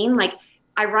what I mean? Like,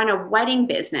 I run a wedding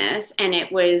business and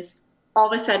it was all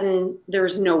of a sudden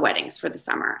there's no weddings for the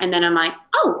summer. And then I'm like,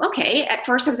 oh, okay. At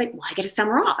first I was like, well, I get a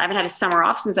summer off. I haven't had a summer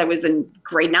off since I was in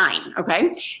grade 9.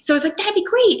 Okay. So I was like, that'd be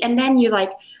great. And then you're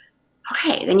like,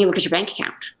 okay, then you look at your bank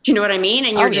account. Do you know what I mean?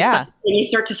 And you're and you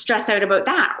start to stress out about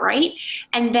that, right?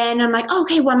 And then I'm like, oh,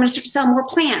 okay, well, I'm going to start to sell more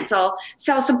plants. I'll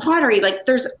sell some pottery. Like,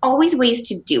 there's always ways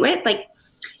to do it. Like,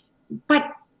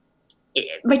 but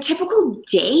my typical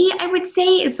day, I would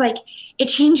say, is like, it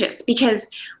changes because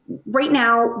right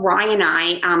now, Ryan and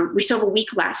I, we still have a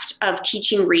week left of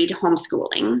teaching Reed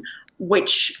homeschooling,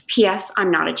 which, P.S., I'm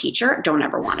not a teacher. Don't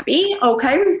ever want to be.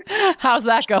 Okay. How's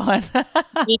that going?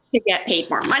 Need to get paid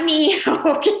more money.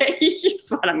 Okay.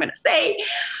 That's what I'm going to say.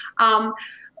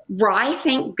 Rye,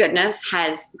 thank goodness,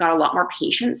 has got a lot more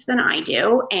patience than I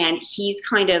do. And he's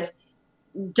kind of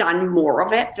done more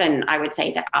of it than I would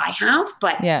say that I have.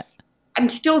 But yeah. I'm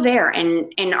still there,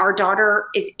 and our daughter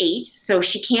is 8, so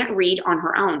she can't read on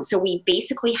her own. So we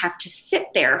basically have to sit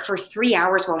there for 3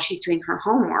 hours while she's doing her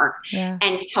homework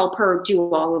and help her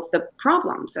do all of the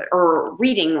problems or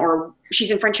reading, or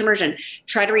she's in French immersion.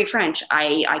 Try to read French.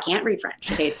 I can't read French.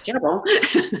 Okay, it's terrible.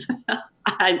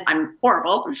 I'm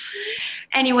horrible.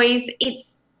 Anyways,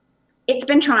 it's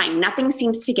been trying. Nothing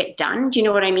seems to get done. Do you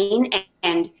know what I mean?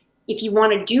 And if you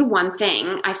want to do one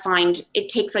thing, I find it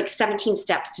takes like 17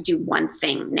 steps to do one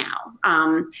thing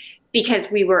now.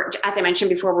 Because we were, as I mentioned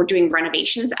before, we're doing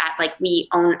renovations at, like, we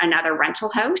own another rental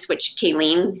house, which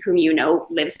Kayleen, whom you know,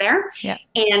 lives there. Yeah.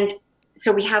 And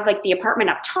so we have like the apartment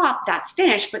up top that's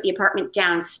finished, but the apartment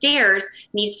downstairs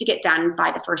needs to get done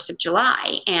by the 1st of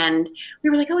July. And we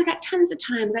were like, oh, we got tons of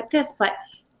time, we got this, but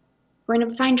we're going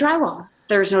to find drywall.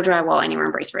 There's no drywall anywhere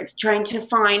in Bracebridge. Trying to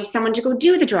find someone to go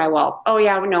do the drywall. Oh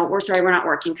yeah, no, we're sorry, we're not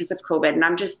working because of COVID. And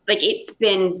I'm just like, it's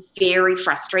been very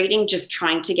frustrating just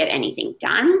trying to get anything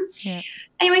done. Yeah.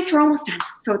 Anyways, we're almost done,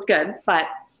 so it's good. But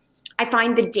I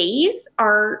find the days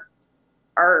are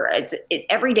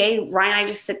every day. Ryan and I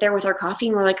just sit there with our coffee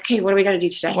and we're like, okay, what do we got to do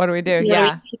today? What do we do? You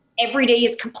know, every day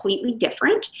is completely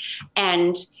different,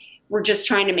 and we're just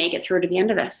trying to make it through to the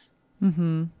end of this.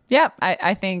 Mm-hmm. Yeah,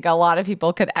 I think a lot of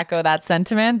people could echo that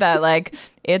sentiment that, like,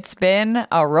 it's been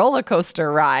a roller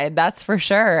coaster ride, that's for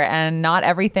sure. And not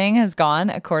everything has gone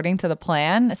according to the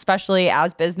plan, especially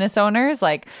as business owners.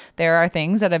 Like, there are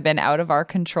things that have been out of our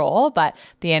control, but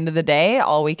at the end of the day,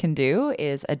 all we can do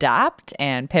is adapt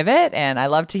and pivot. And I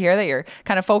love to hear that you're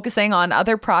kind of focusing on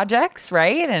other projects,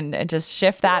 right? And just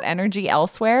shift that energy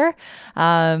elsewhere,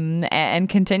 and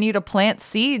continue to plant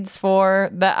seeds for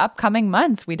the upcoming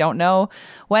months. We don't know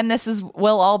when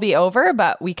will all be over,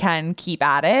 but we can keep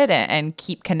at it and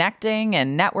keep connecting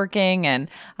and networking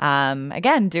and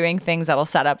again, doing things that'll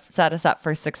set us up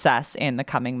for success in the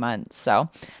coming months. So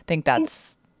I think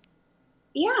that's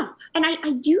and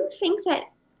I do think that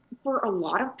for a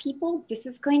lot of people, this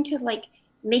is going to, like,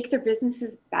 make their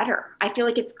businesses better. I feel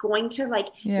like it's going to, like,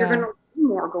 you're going to learn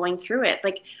more going through it.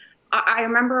 Like, I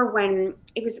remember when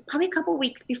it was probably a couple of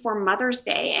weeks before Mother's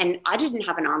Day, and I didn't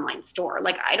have an online store.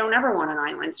 Like, I don't ever want an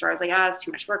online store. I was like, it's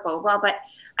too much work, blah, blah, blah. But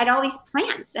I had all these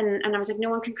plants, and I was like, no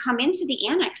one can come into the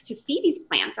annex to see these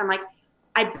plants. I'm like,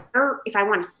 if I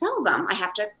want to sell them, I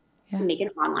have to make an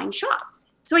online shop.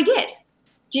 So I did.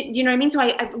 Do you know what I mean? So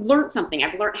I've learned something.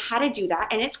 I've learned how to do that,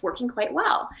 and it's working quite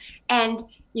well. And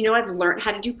I've learned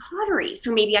how to do pottery.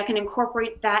 So maybe I can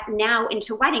incorporate that now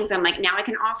into weddings. I'm like, now I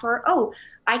can offer,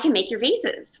 I can make your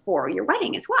vases for your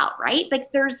wedding as well, right? Like,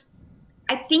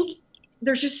 I think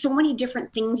there's just so many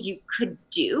different things you could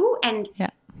do. And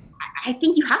I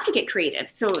think you have to get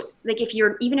creative. So, like,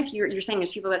 even if you're saying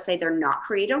there's people that say they're not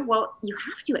creative, well, you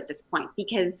have to at this point,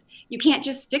 because you can't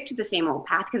just stick to the same old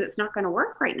path, because it's not going to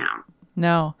work right now.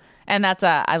 No. And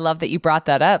I love that you brought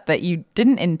that up, that you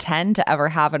didn't intend to ever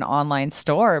have an online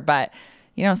store, but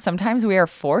sometimes we are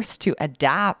forced to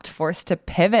adapt, forced to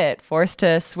pivot, forced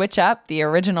to switch up the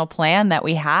original plan that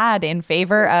we had in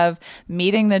favor of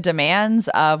meeting the demands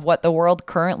of what the world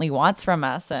currently wants from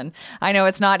us. And I know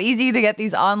it's not easy to get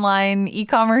these online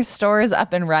e-commerce stores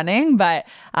up and running, but,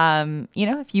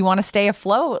 if you want to stay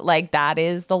afloat, like, that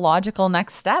is the logical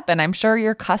next step. And I'm sure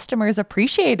your customers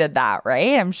appreciated that,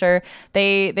 right? I'm sure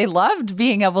they loved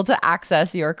being able to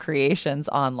access your creations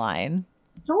online.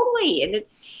 Totally.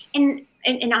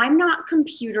 And I'm not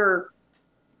computer,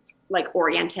 like,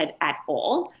 oriented at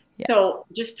all. Yeah. So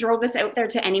just throw this out there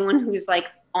to anyone who's, like,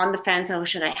 on the fence. Oh,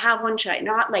 should I have one? Should I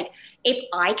not? Like, if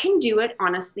I can do it,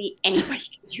 honestly, anybody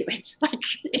can do it. Like,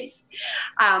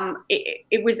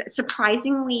 it was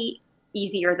surprisingly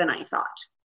easier than I thought.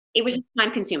 it was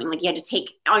time consuming. Like you had to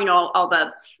take, all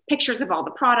the pictures of all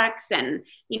the products and,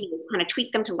 kind of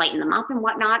tweak them to lighten them up and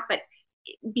whatnot. But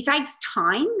besides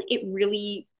time, it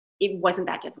wasn't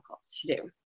that difficult to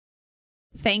do.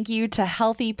 Thank you to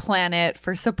Healthy Planet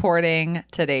for supporting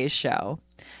today's show.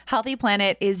 Healthy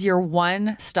Planet is your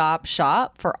one-stop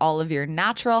shop for all of your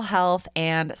natural health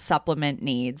and supplement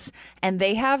needs, and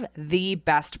they have the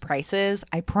best prices,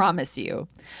 I promise you.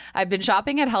 I've been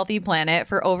shopping at Healthy Planet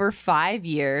for over 5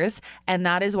 years, and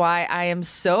that is why I am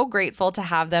so grateful to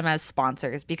have them as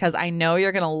sponsors, because I know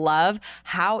you're going to love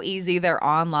how easy their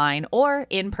online or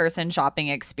in-person shopping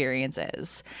experience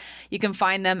is. You can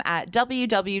find them at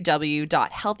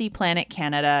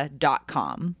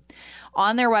www.healthyplanetcanada.com.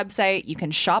 On their website, you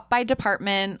can shop by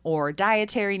department or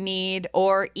dietary need,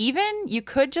 or even you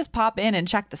could just pop in and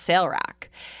check the sale rack.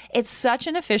 It's such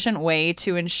an efficient way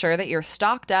to ensure that you're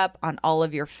stocked up on all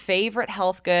of your favorite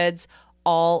health goods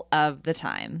all of the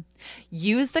time.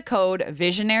 Use the code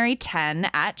Visionary10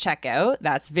 at checkout.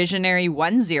 That's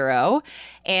Visionary10,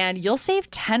 and you'll save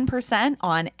 10%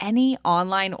 on any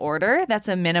online order that's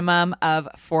a minimum of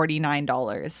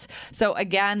 $49. So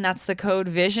again, that's the code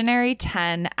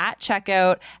Visionary10 at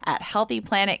checkout at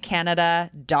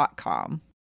healthyplanetcanada.com.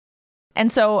 And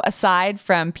so aside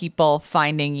from people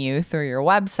finding you through your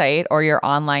website or your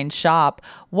online shop,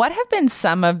 what have been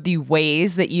some of the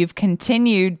ways that you've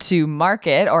continued to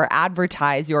market or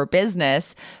advertise your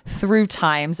business through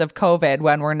times of COVID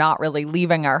when we're not really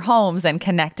leaving our homes and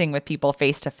connecting with people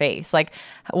face to face? Like,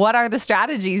 what are the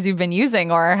strategies you've been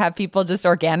using, or have people just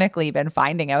organically been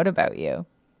finding out about you?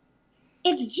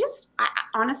 It's just,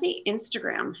 honestly,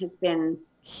 Instagram has been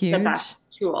Huge. The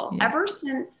best tool ever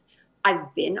since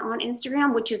I've been on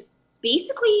Instagram, which is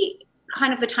basically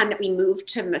kind of the time that we moved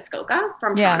to Muskoka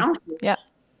from Toronto. Yeah.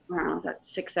 I don't know, was that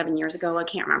 6-7 years ago? I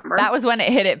can't remember. That was when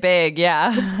it hit it big.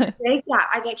 Yeah. I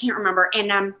can't remember.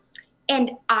 And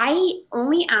I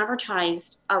only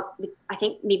advertised, I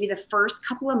think maybe the first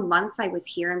couple of months I was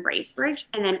here in Bracebridge.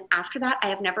 And then after that, I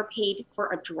have never paid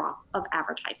for a drop of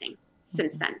advertising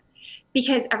since then,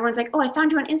 because everyone's like, oh, I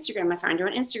found you on Instagram. I found you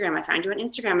on Instagram. I found you on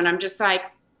Instagram. And I'm just like,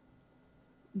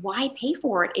 why pay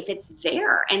for it if it's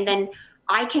there? And then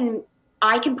I can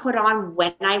put on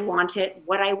when I want it,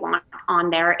 what I want on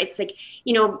there. It's like,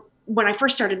 when I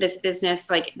first started this business,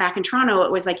 like back in Toronto,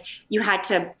 it was like you had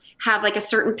to have like a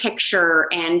certain picture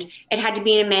and it had to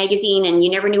be in a magazine, and you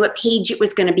never knew what page it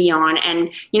was going to be on. And,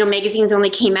 magazines only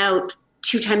came out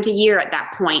 2 times a year at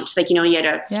that point. Like, you had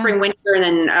a spring, winter, and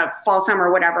then a fall, summer,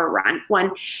 whatever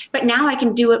one. But now I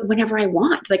can do it whenever I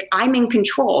want. Like, I'm in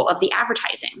control of the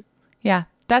advertising. Yeah.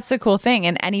 That's the cool thing.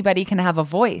 And anybody can have a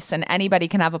voice, and anybody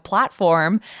can have a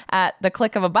platform at the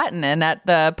click of a button and at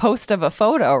the post of a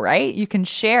photo, right? You can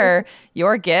share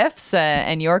your gifts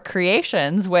and your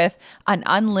creations with an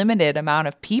unlimited amount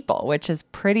of people, which is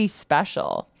pretty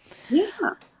special. Yeah.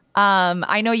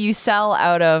 I know you sell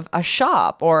out of a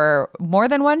shop, or more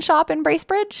than one shop in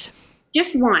Bracebridge?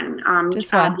 Just one.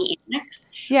 The Annex.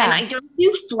 Yeah. And I don't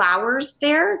do flowers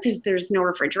there because there's no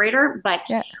refrigerator, but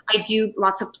I do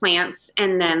lots of plants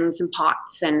and then some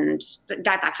pots and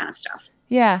that kind of stuff.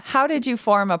 Yeah. How did you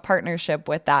form a partnership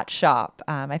with that shop?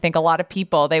 I think a lot of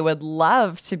people, they would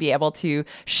love to be able to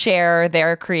share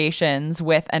their creations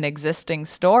with an existing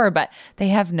store, but they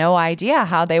have no idea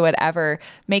how they would ever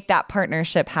make that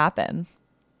partnership happen.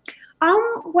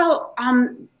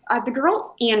 The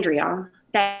girl, Andrea,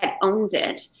 that owns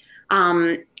it,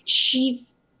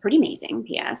 she's pretty amazing.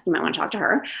 P.S. You might want to talk to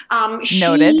her.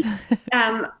 Noted.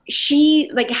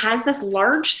 She has this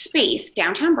large space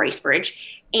downtown Bracebridge,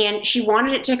 and she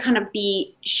wanted it to kind of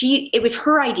be, it was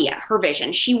her idea, her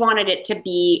vision. She wanted it to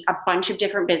be a bunch of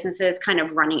different businesses kind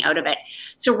of running out of it.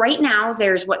 So right now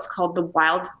there's what's called the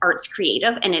Wild Arts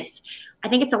Creative, and I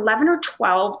think it's 11 or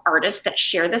 12 artists that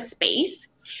share the space.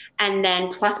 And then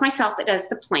plus myself that does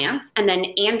the plants. And then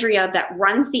Andrea that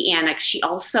runs the Annex, she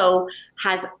also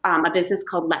has a business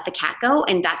called Let the Cat Go.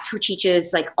 And that's who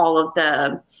teaches like all of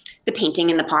the painting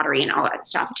and the pottery and all that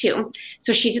stuff too.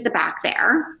 So she's at the back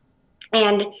there.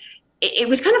 And it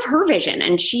was kind of her vision.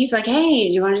 And she's like, hey,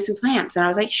 do you want to do some plants? And I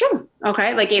was like, sure.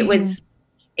 Okay. Like it was,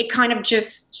 it kind of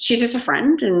just, she's just a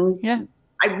friend. And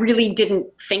I really didn't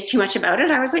think too much about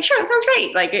it. I was like, sure, that sounds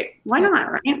great. Like why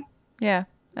not? Right. Yeah.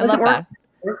 I love that.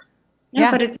 Yeah,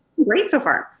 but it's great so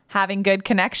far. having good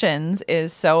connections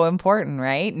is so important,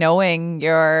 right? Knowing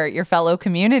your fellow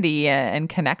community and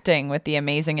connecting with the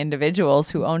amazing individuals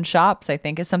who own shops, I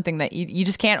think is something that you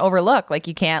just can't overlook. Like,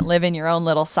 you can't live in your own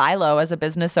little silo as a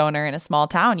business owner in a small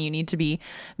town. You need to be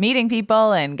meeting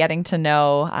people and getting to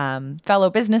know fellow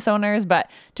business owners, but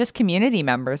just community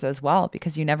members as well,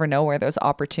 because you never know where those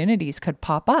opportunities could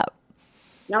pop up.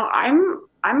 No, I'm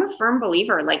a firm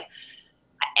believer. Like,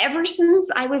 ever since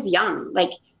I was young,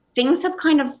 like, things have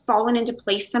kind of fallen into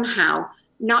place somehow,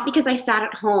 not because I sat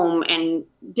at home and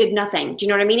did nothing. Do you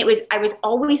know what I mean? I was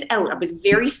always out. I was a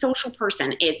very social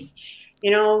person. It's,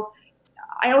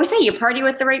 I always say you party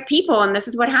with the right people and this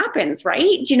is what happens,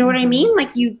 right? Do you know what I mean?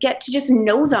 Like, you get to just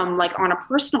know them, like, on a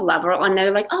personal level, and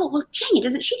they're like, oh, well, dang,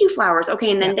 doesn't she do flowers?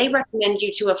 Okay. And then they recommend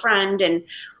you to a friend and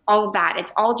all of that.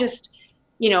 It's all just,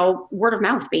 word of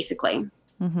mouth, basically.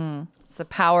 Mm-hmm. It's the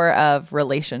power of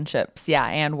relationships,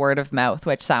 and word of mouth,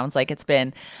 which sounds like it's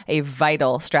been a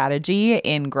vital strategy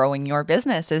in growing your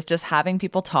business, is just having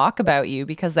people talk about you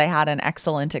because they had an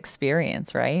excellent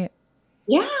experience, right?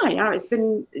 Yeah, it's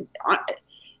been,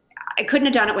 I couldn't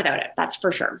have done it without it, that's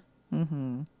for sure.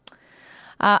 Mm-hmm.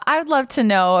 I would love to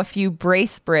know a few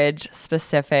Bracebridge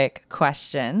specific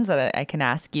questions that I can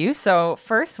ask you. So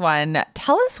first one,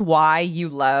 tell us why you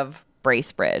love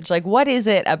Bracebridge. Like, what is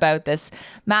it about this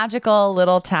magical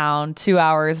little town 2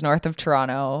 hours north of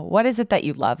Toronto? What is it that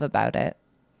you love about it?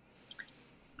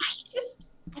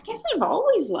 I guess I've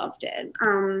always loved it.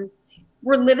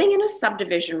 We're living in a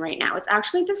subdivision right now. It's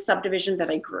actually the subdivision that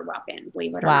I grew up in,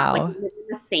 believe it or not. Like, we live in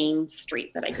the same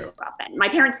street that I grew up in. My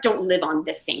parents don't live on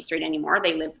this same street anymore.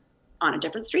 They live on a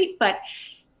different street, but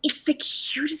it's the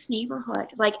cutest neighborhood.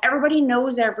 Like, everybody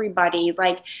knows everybody.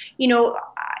 Like,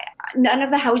 none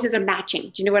of the houses are matching.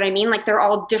 Do you know what I mean? Like, they're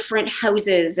all different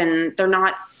houses and they're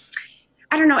not,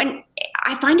 I don't know. And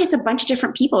I find it's a bunch of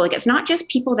different people. Like, it's not just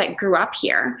people that grew up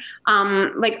here.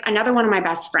 Like, another one of my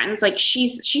best friends, like,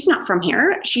 she's not from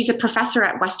here. She's a professor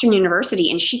at Western University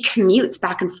and she commutes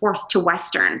back and forth to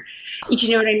Western. Do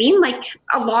you know what I mean? Like,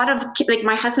 a lot of, like,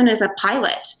 my husband is a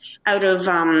pilot out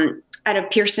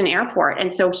of Pearson Airport.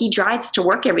 And so he drives to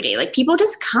work every day. Like, people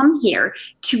just come here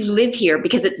to live here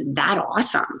because it's that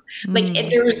awesome. Like,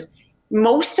 there's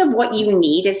most of what you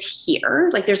need is here.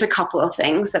 Like, there's a couple of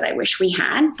things that I wish we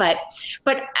had, but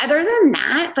other than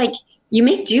that, like, you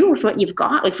make do with what you've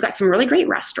got. Like, we've got some really great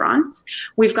restaurants.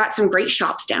 We've got some great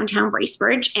shops downtown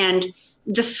Bracebridge, and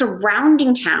the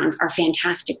surrounding towns are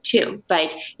fantastic too.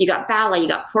 Like, you got Bala, you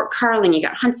got Port Carling, you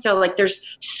got Huntsville. Like, there's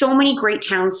so many great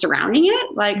towns surrounding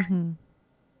it. Like,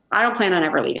 I don't plan on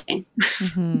ever leaving.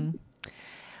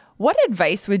 What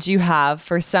advice would you have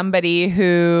for somebody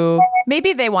who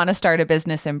maybe they want to start a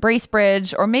business in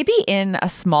Bracebridge or maybe in a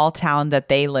small town that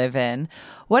they live in?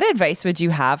 What advice would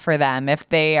you have for them if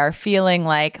they are feeling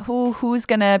like, who's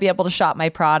going to be able to shop my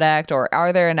product, or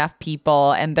are there enough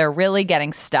people, and they're really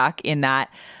getting stuck in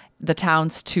that the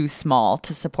town's too small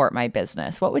to support my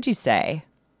business? What would you say?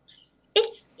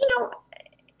 It's,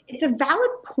 it's a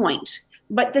valid point.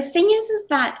 But the thing is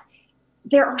that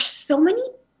there are so many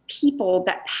people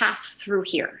that pass through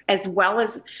here, as well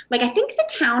as, like, I think the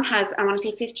town has, I want to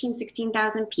say 15,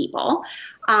 16,000 people.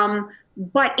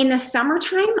 But in the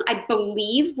summertime, I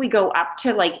believe we go up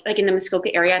to like in the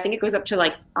Muskoka area, I think it goes up to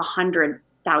like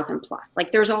 100,000 plus.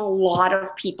 Like, there's a lot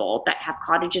of people that have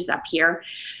cottages up here.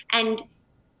 And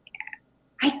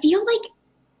I feel like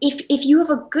if you have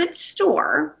a good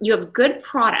store, you have good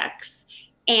products,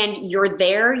 and you're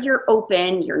there, you're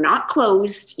open, you're not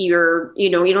closed, you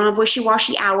don't have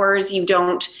wishy-washy hours, you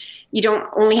don't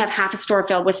only have half a store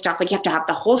filled with stuff. Like, you have to have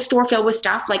the whole store filled with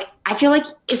stuff. Like, I feel like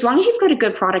as long as you've got a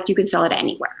good product, you can sell it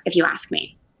anywhere, if you ask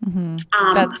me.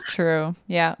 That's true.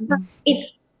 Yeah.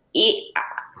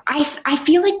 I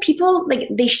feel like people, like,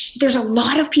 there's a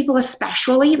lot of people,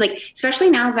 especially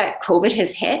now that COVID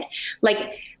has hit.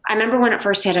 Like, I remember when it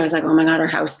first hit, I was like, oh my God, our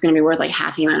house is going to be worth like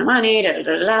half the amount of money. Da, da,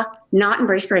 da, da. Not in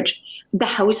Bracebridge. The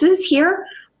houses here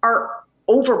are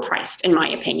overpriced, in my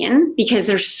opinion, because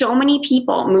there's so many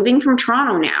people moving from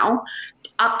Toronto now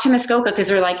up to Muskoka, because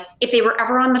they're like, if they were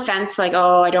ever on the fence, like,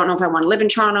 oh, I don't know if I want to live in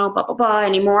Toronto, blah, blah, blah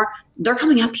anymore, they're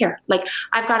coming up here. Like,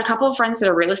 I've got a couple of friends that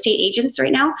are real estate agents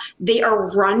right now. They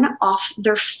are run off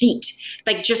their feet,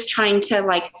 like, just trying to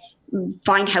like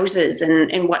find houses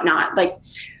and whatnot. Like,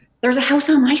 there's a house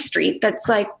on my street that's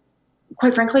like,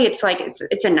 quite frankly, it's like,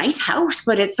 it's a nice house,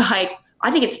 but it's like,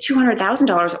 I think it's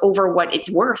 $200,000 over what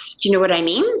it's worth. Do you know what I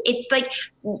mean? It's like,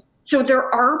 so there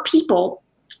are people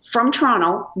from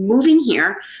Toronto moving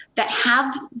here that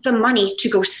have the money to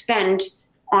go spend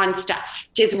on stuff,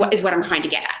 is what I'm trying to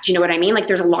get at. Do you know what I mean? Like,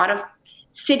 there's a lot of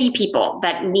city people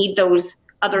that need those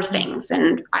other things.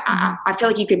 And I feel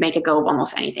like you could make a go of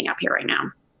almost anything up here right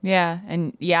now. Yeah.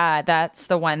 And yeah, that's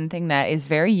the one thing that is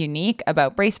very unique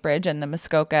about Bracebridge and the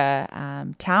Muskoka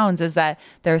towns is that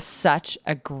there's such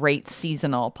a great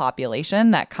seasonal population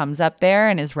that comes up there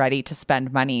and is ready to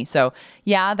spend money. So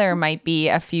yeah, there might be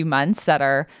a few months that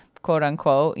are quote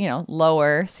unquote,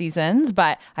 lower seasons,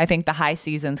 but I think the high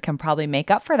seasons can probably make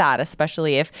up for that,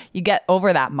 especially if you get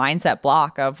over that mindset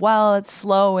block of, well, it's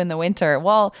slow in the winter.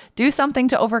 Well, do something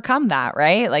to overcome that,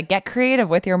 right? Like get creative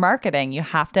with your marketing. You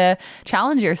have to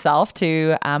challenge yourself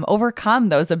to overcome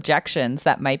those objections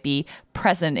that might be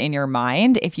present in your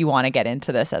mind if you want to get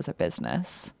into this as a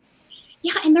business.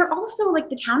 Yeah, and they're also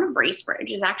like the town of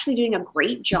Bracebridge is actually doing a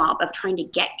great job of trying to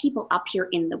get people up here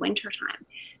in the wintertime.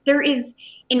 There is,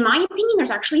 in my opinion, there's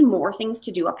actually more things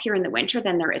to do up here in the winter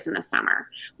than there is in the summer.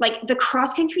 Like the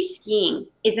cross-country skiing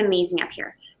is amazing up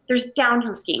here. There's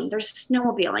downhill skiing, there's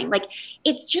snowmobiling. Like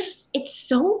it's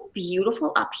so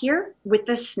beautiful up here with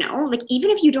the snow. Like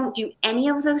even if you don't do any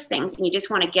of those things and you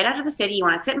just want to get out of the city, you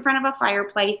want to sit in front of a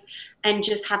fireplace and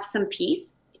just have some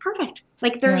peace, it's perfect.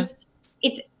 Like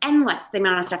it's endless the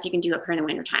amount of stuff you can do up here in the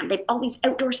wintertime. They have all these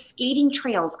outdoor skating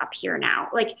trails up here now.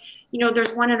 Like,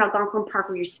 there's one in Algonquin Park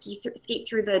where you skate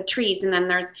through the trees. And then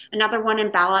there's another one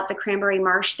in Bala at the Cranberry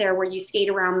Marsh there where you skate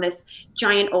around this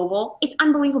giant oval. It's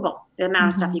unbelievable the amount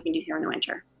of stuff you can do here in the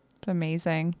winter. It's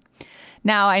amazing.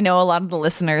 Now, I know a lot of the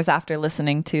listeners, after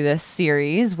listening to this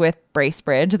series with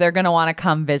Bracebridge, they're going to want to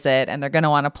come visit and they're going to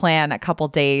want to plan a couple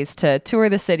days to tour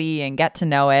the city and get to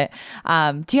know it.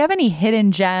 Do you have any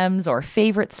hidden gems or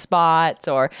favorite spots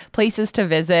or places to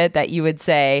visit that you would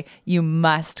say you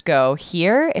must go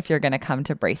here if you're going to come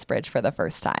to Bracebridge for the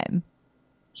first time?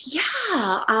 Yeah,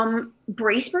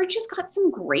 Bracebridge has got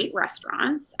some great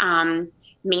restaurants.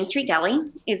 Main Street Deli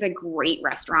is a great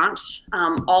restaurant.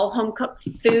 All home cooked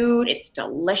food. It's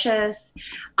delicious.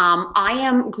 I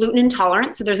am gluten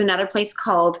intolerant, so there's another place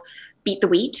called Beat the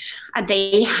Wheat.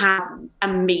 They have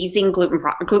amazing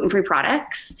gluten-free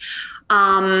products.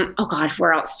 Oh God,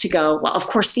 where else to go? Well, of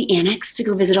course, the Annex to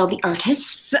go visit all the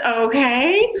artists.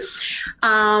 Okay.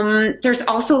 There's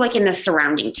also like in the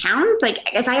surrounding towns,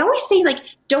 like as I always say, like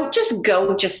don't just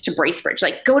go just to Bracebridge,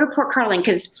 like go to Port Carling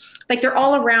because like they're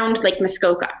all around like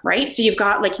Muskoka, right? So you've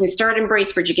got like you can start in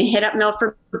Bracebridge, you can hit up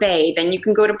Milford Bay, then you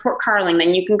can go to Port Carling,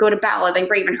 then you can go to Bala, then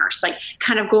Gravenhurst, like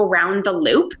kind of go around the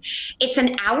loop. It's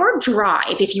an hour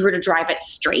drive if you were to drive it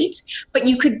straight, but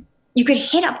you could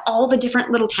hit up all the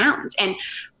different little towns. And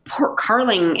Port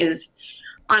Carling is,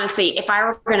 honestly, if I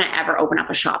were going to ever open up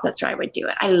a shop, that's where I would do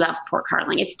it. I love Port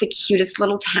Carling. It's the cutest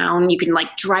little town. You can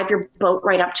like drive your boat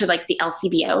right up to like the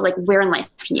LCBO. Like where in life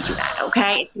can you do that?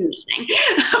 Okay. It's amazing.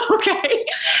 Okay.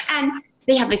 And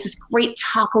they have this great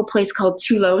taco place called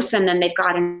Tulos. And then they've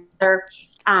got another,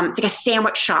 it's like a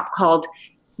sandwich shop called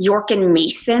York and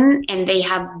Mason, and they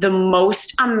have the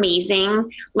most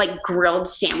amazing like grilled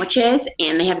sandwiches,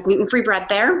 and they have gluten-free bread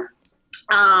there.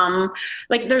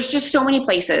 Like there's just so many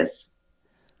places.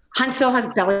 Huntsville has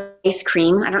Belly ice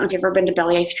cream. I don't know if you've ever been to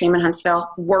Belly ice cream in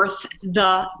Huntsville. Worth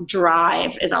the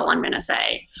drive is all I'm going to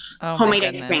say. Oh, homemade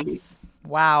ice cream.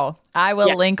 Wow. I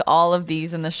will link all of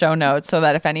these in the show notes so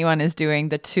that if anyone is doing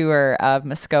the tour of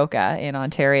Muskoka in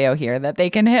Ontario here, that they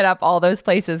can hit up all those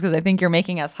places because I think you're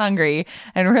making us hungry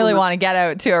and really want to get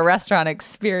out to a restaurant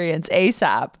experience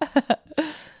ASAP.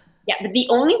 Yeah, but the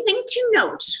only thing to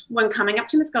note when coming up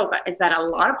to Muskoka is that a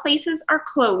lot of places are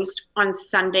closed on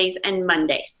Sundays and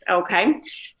Mondays, okay?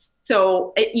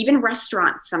 So even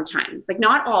restaurants sometimes, like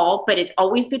not all, but it's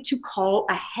always good to call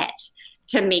ahead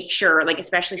to make sure, like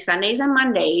especially Sundays and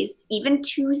Mondays, even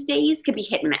Tuesdays could be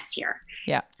hit and miss here.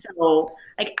 Yeah. So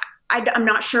like I'm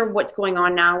not sure what's going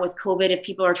on now with COVID, if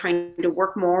people are trying to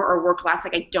work more or work less.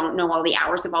 Like I don't know all the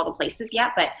hours of all the places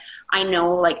yet, but I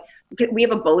know like we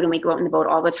have a boat and we go out in the boat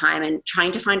all the time, and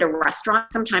trying to find a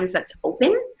restaurant sometimes that's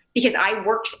open, because I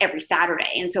work every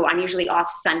Saturday. And so I'm usually off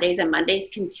Sundays and Mondays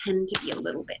can tend to be a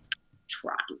little bit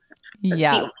trying sometimes.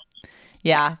 Yeah.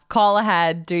 Yeah. Call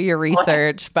ahead, do your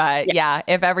research. But yeah,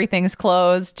 if everything's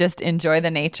closed, just enjoy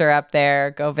the nature up there.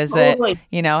 Go visit,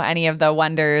 any of the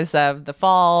wonders of the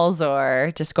falls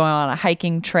or just going on a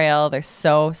hiking trail. There's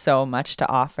so much to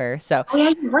offer. So, oh,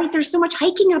 yeah, you're right. There's so much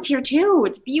hiking up here too.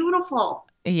 It's beautiful.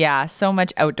 Yeah, so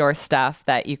much outdoor stuff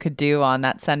that you could do on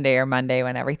that Sunday or Monday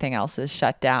when everything else is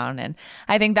shut down. And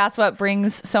I think that's what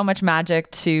brings so much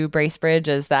magic to Bracebridge,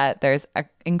 is that there's an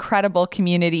incredible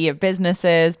community of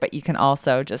businesses, but you can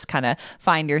also just kind of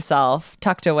find yourself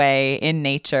tucked away in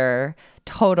nature,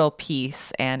 total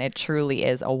peace, and it truly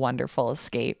is a wonderful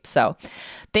escape. So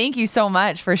thank you so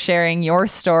much for sharing your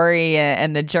story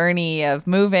and the journey of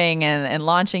moving and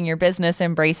launching your business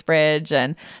in Bracebridge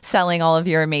and selling all of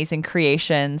your amazing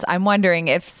creations. I'm wondering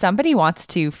if somebody wants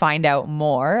to find out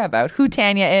more about who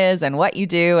Tanya is and what you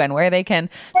do and where they can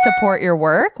support your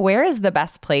work, where is the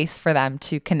best place for them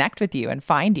to connect with you and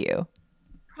find you?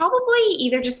 Probably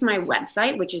either just my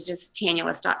website, which is just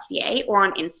tanyalist.ca, or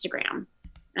on Instagram.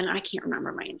 And I can't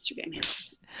remember my Instagram handle.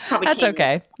 That's Tanya.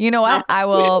 Okay. You know what? I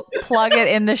will plug it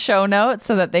in the show notes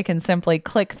so that they can simply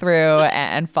click through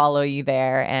and follow you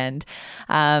there and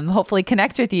hopefully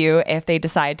connect with you if they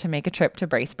decide to make a trip to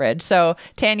Bracebridge. So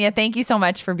Tanya, thank you so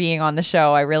much for being on the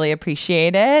show. I really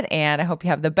appreciate it. And I hope you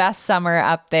have the best summer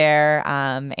up there.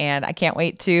 And I can't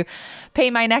wait to pay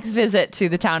my next visit to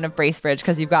the town of Bracebridge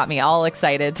because you've got me all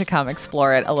excited to come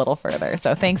explore it a little further.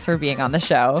 So thanks for being on the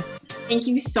show. Thank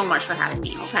you so much for having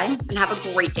me. Okay. And have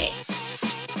a great day.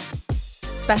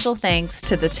 Special thanks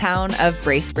to the town of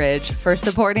Bracebridge for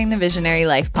supporting the Visionary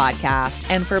Life podcast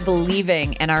and for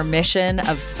believing in our mission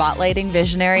of spotlighting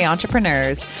visionary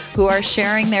entrepreneurs who are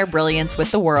sharing their brilliance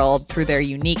with the world through their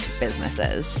unique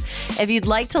businesses. If you'd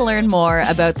like to learn more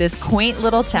about this quaint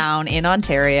little town in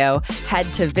Ontario, head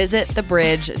to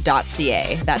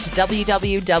visitthebridge.ca. That's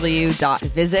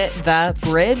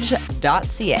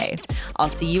www.visitthebridge.ca. I'll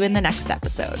see you in the next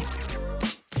episode.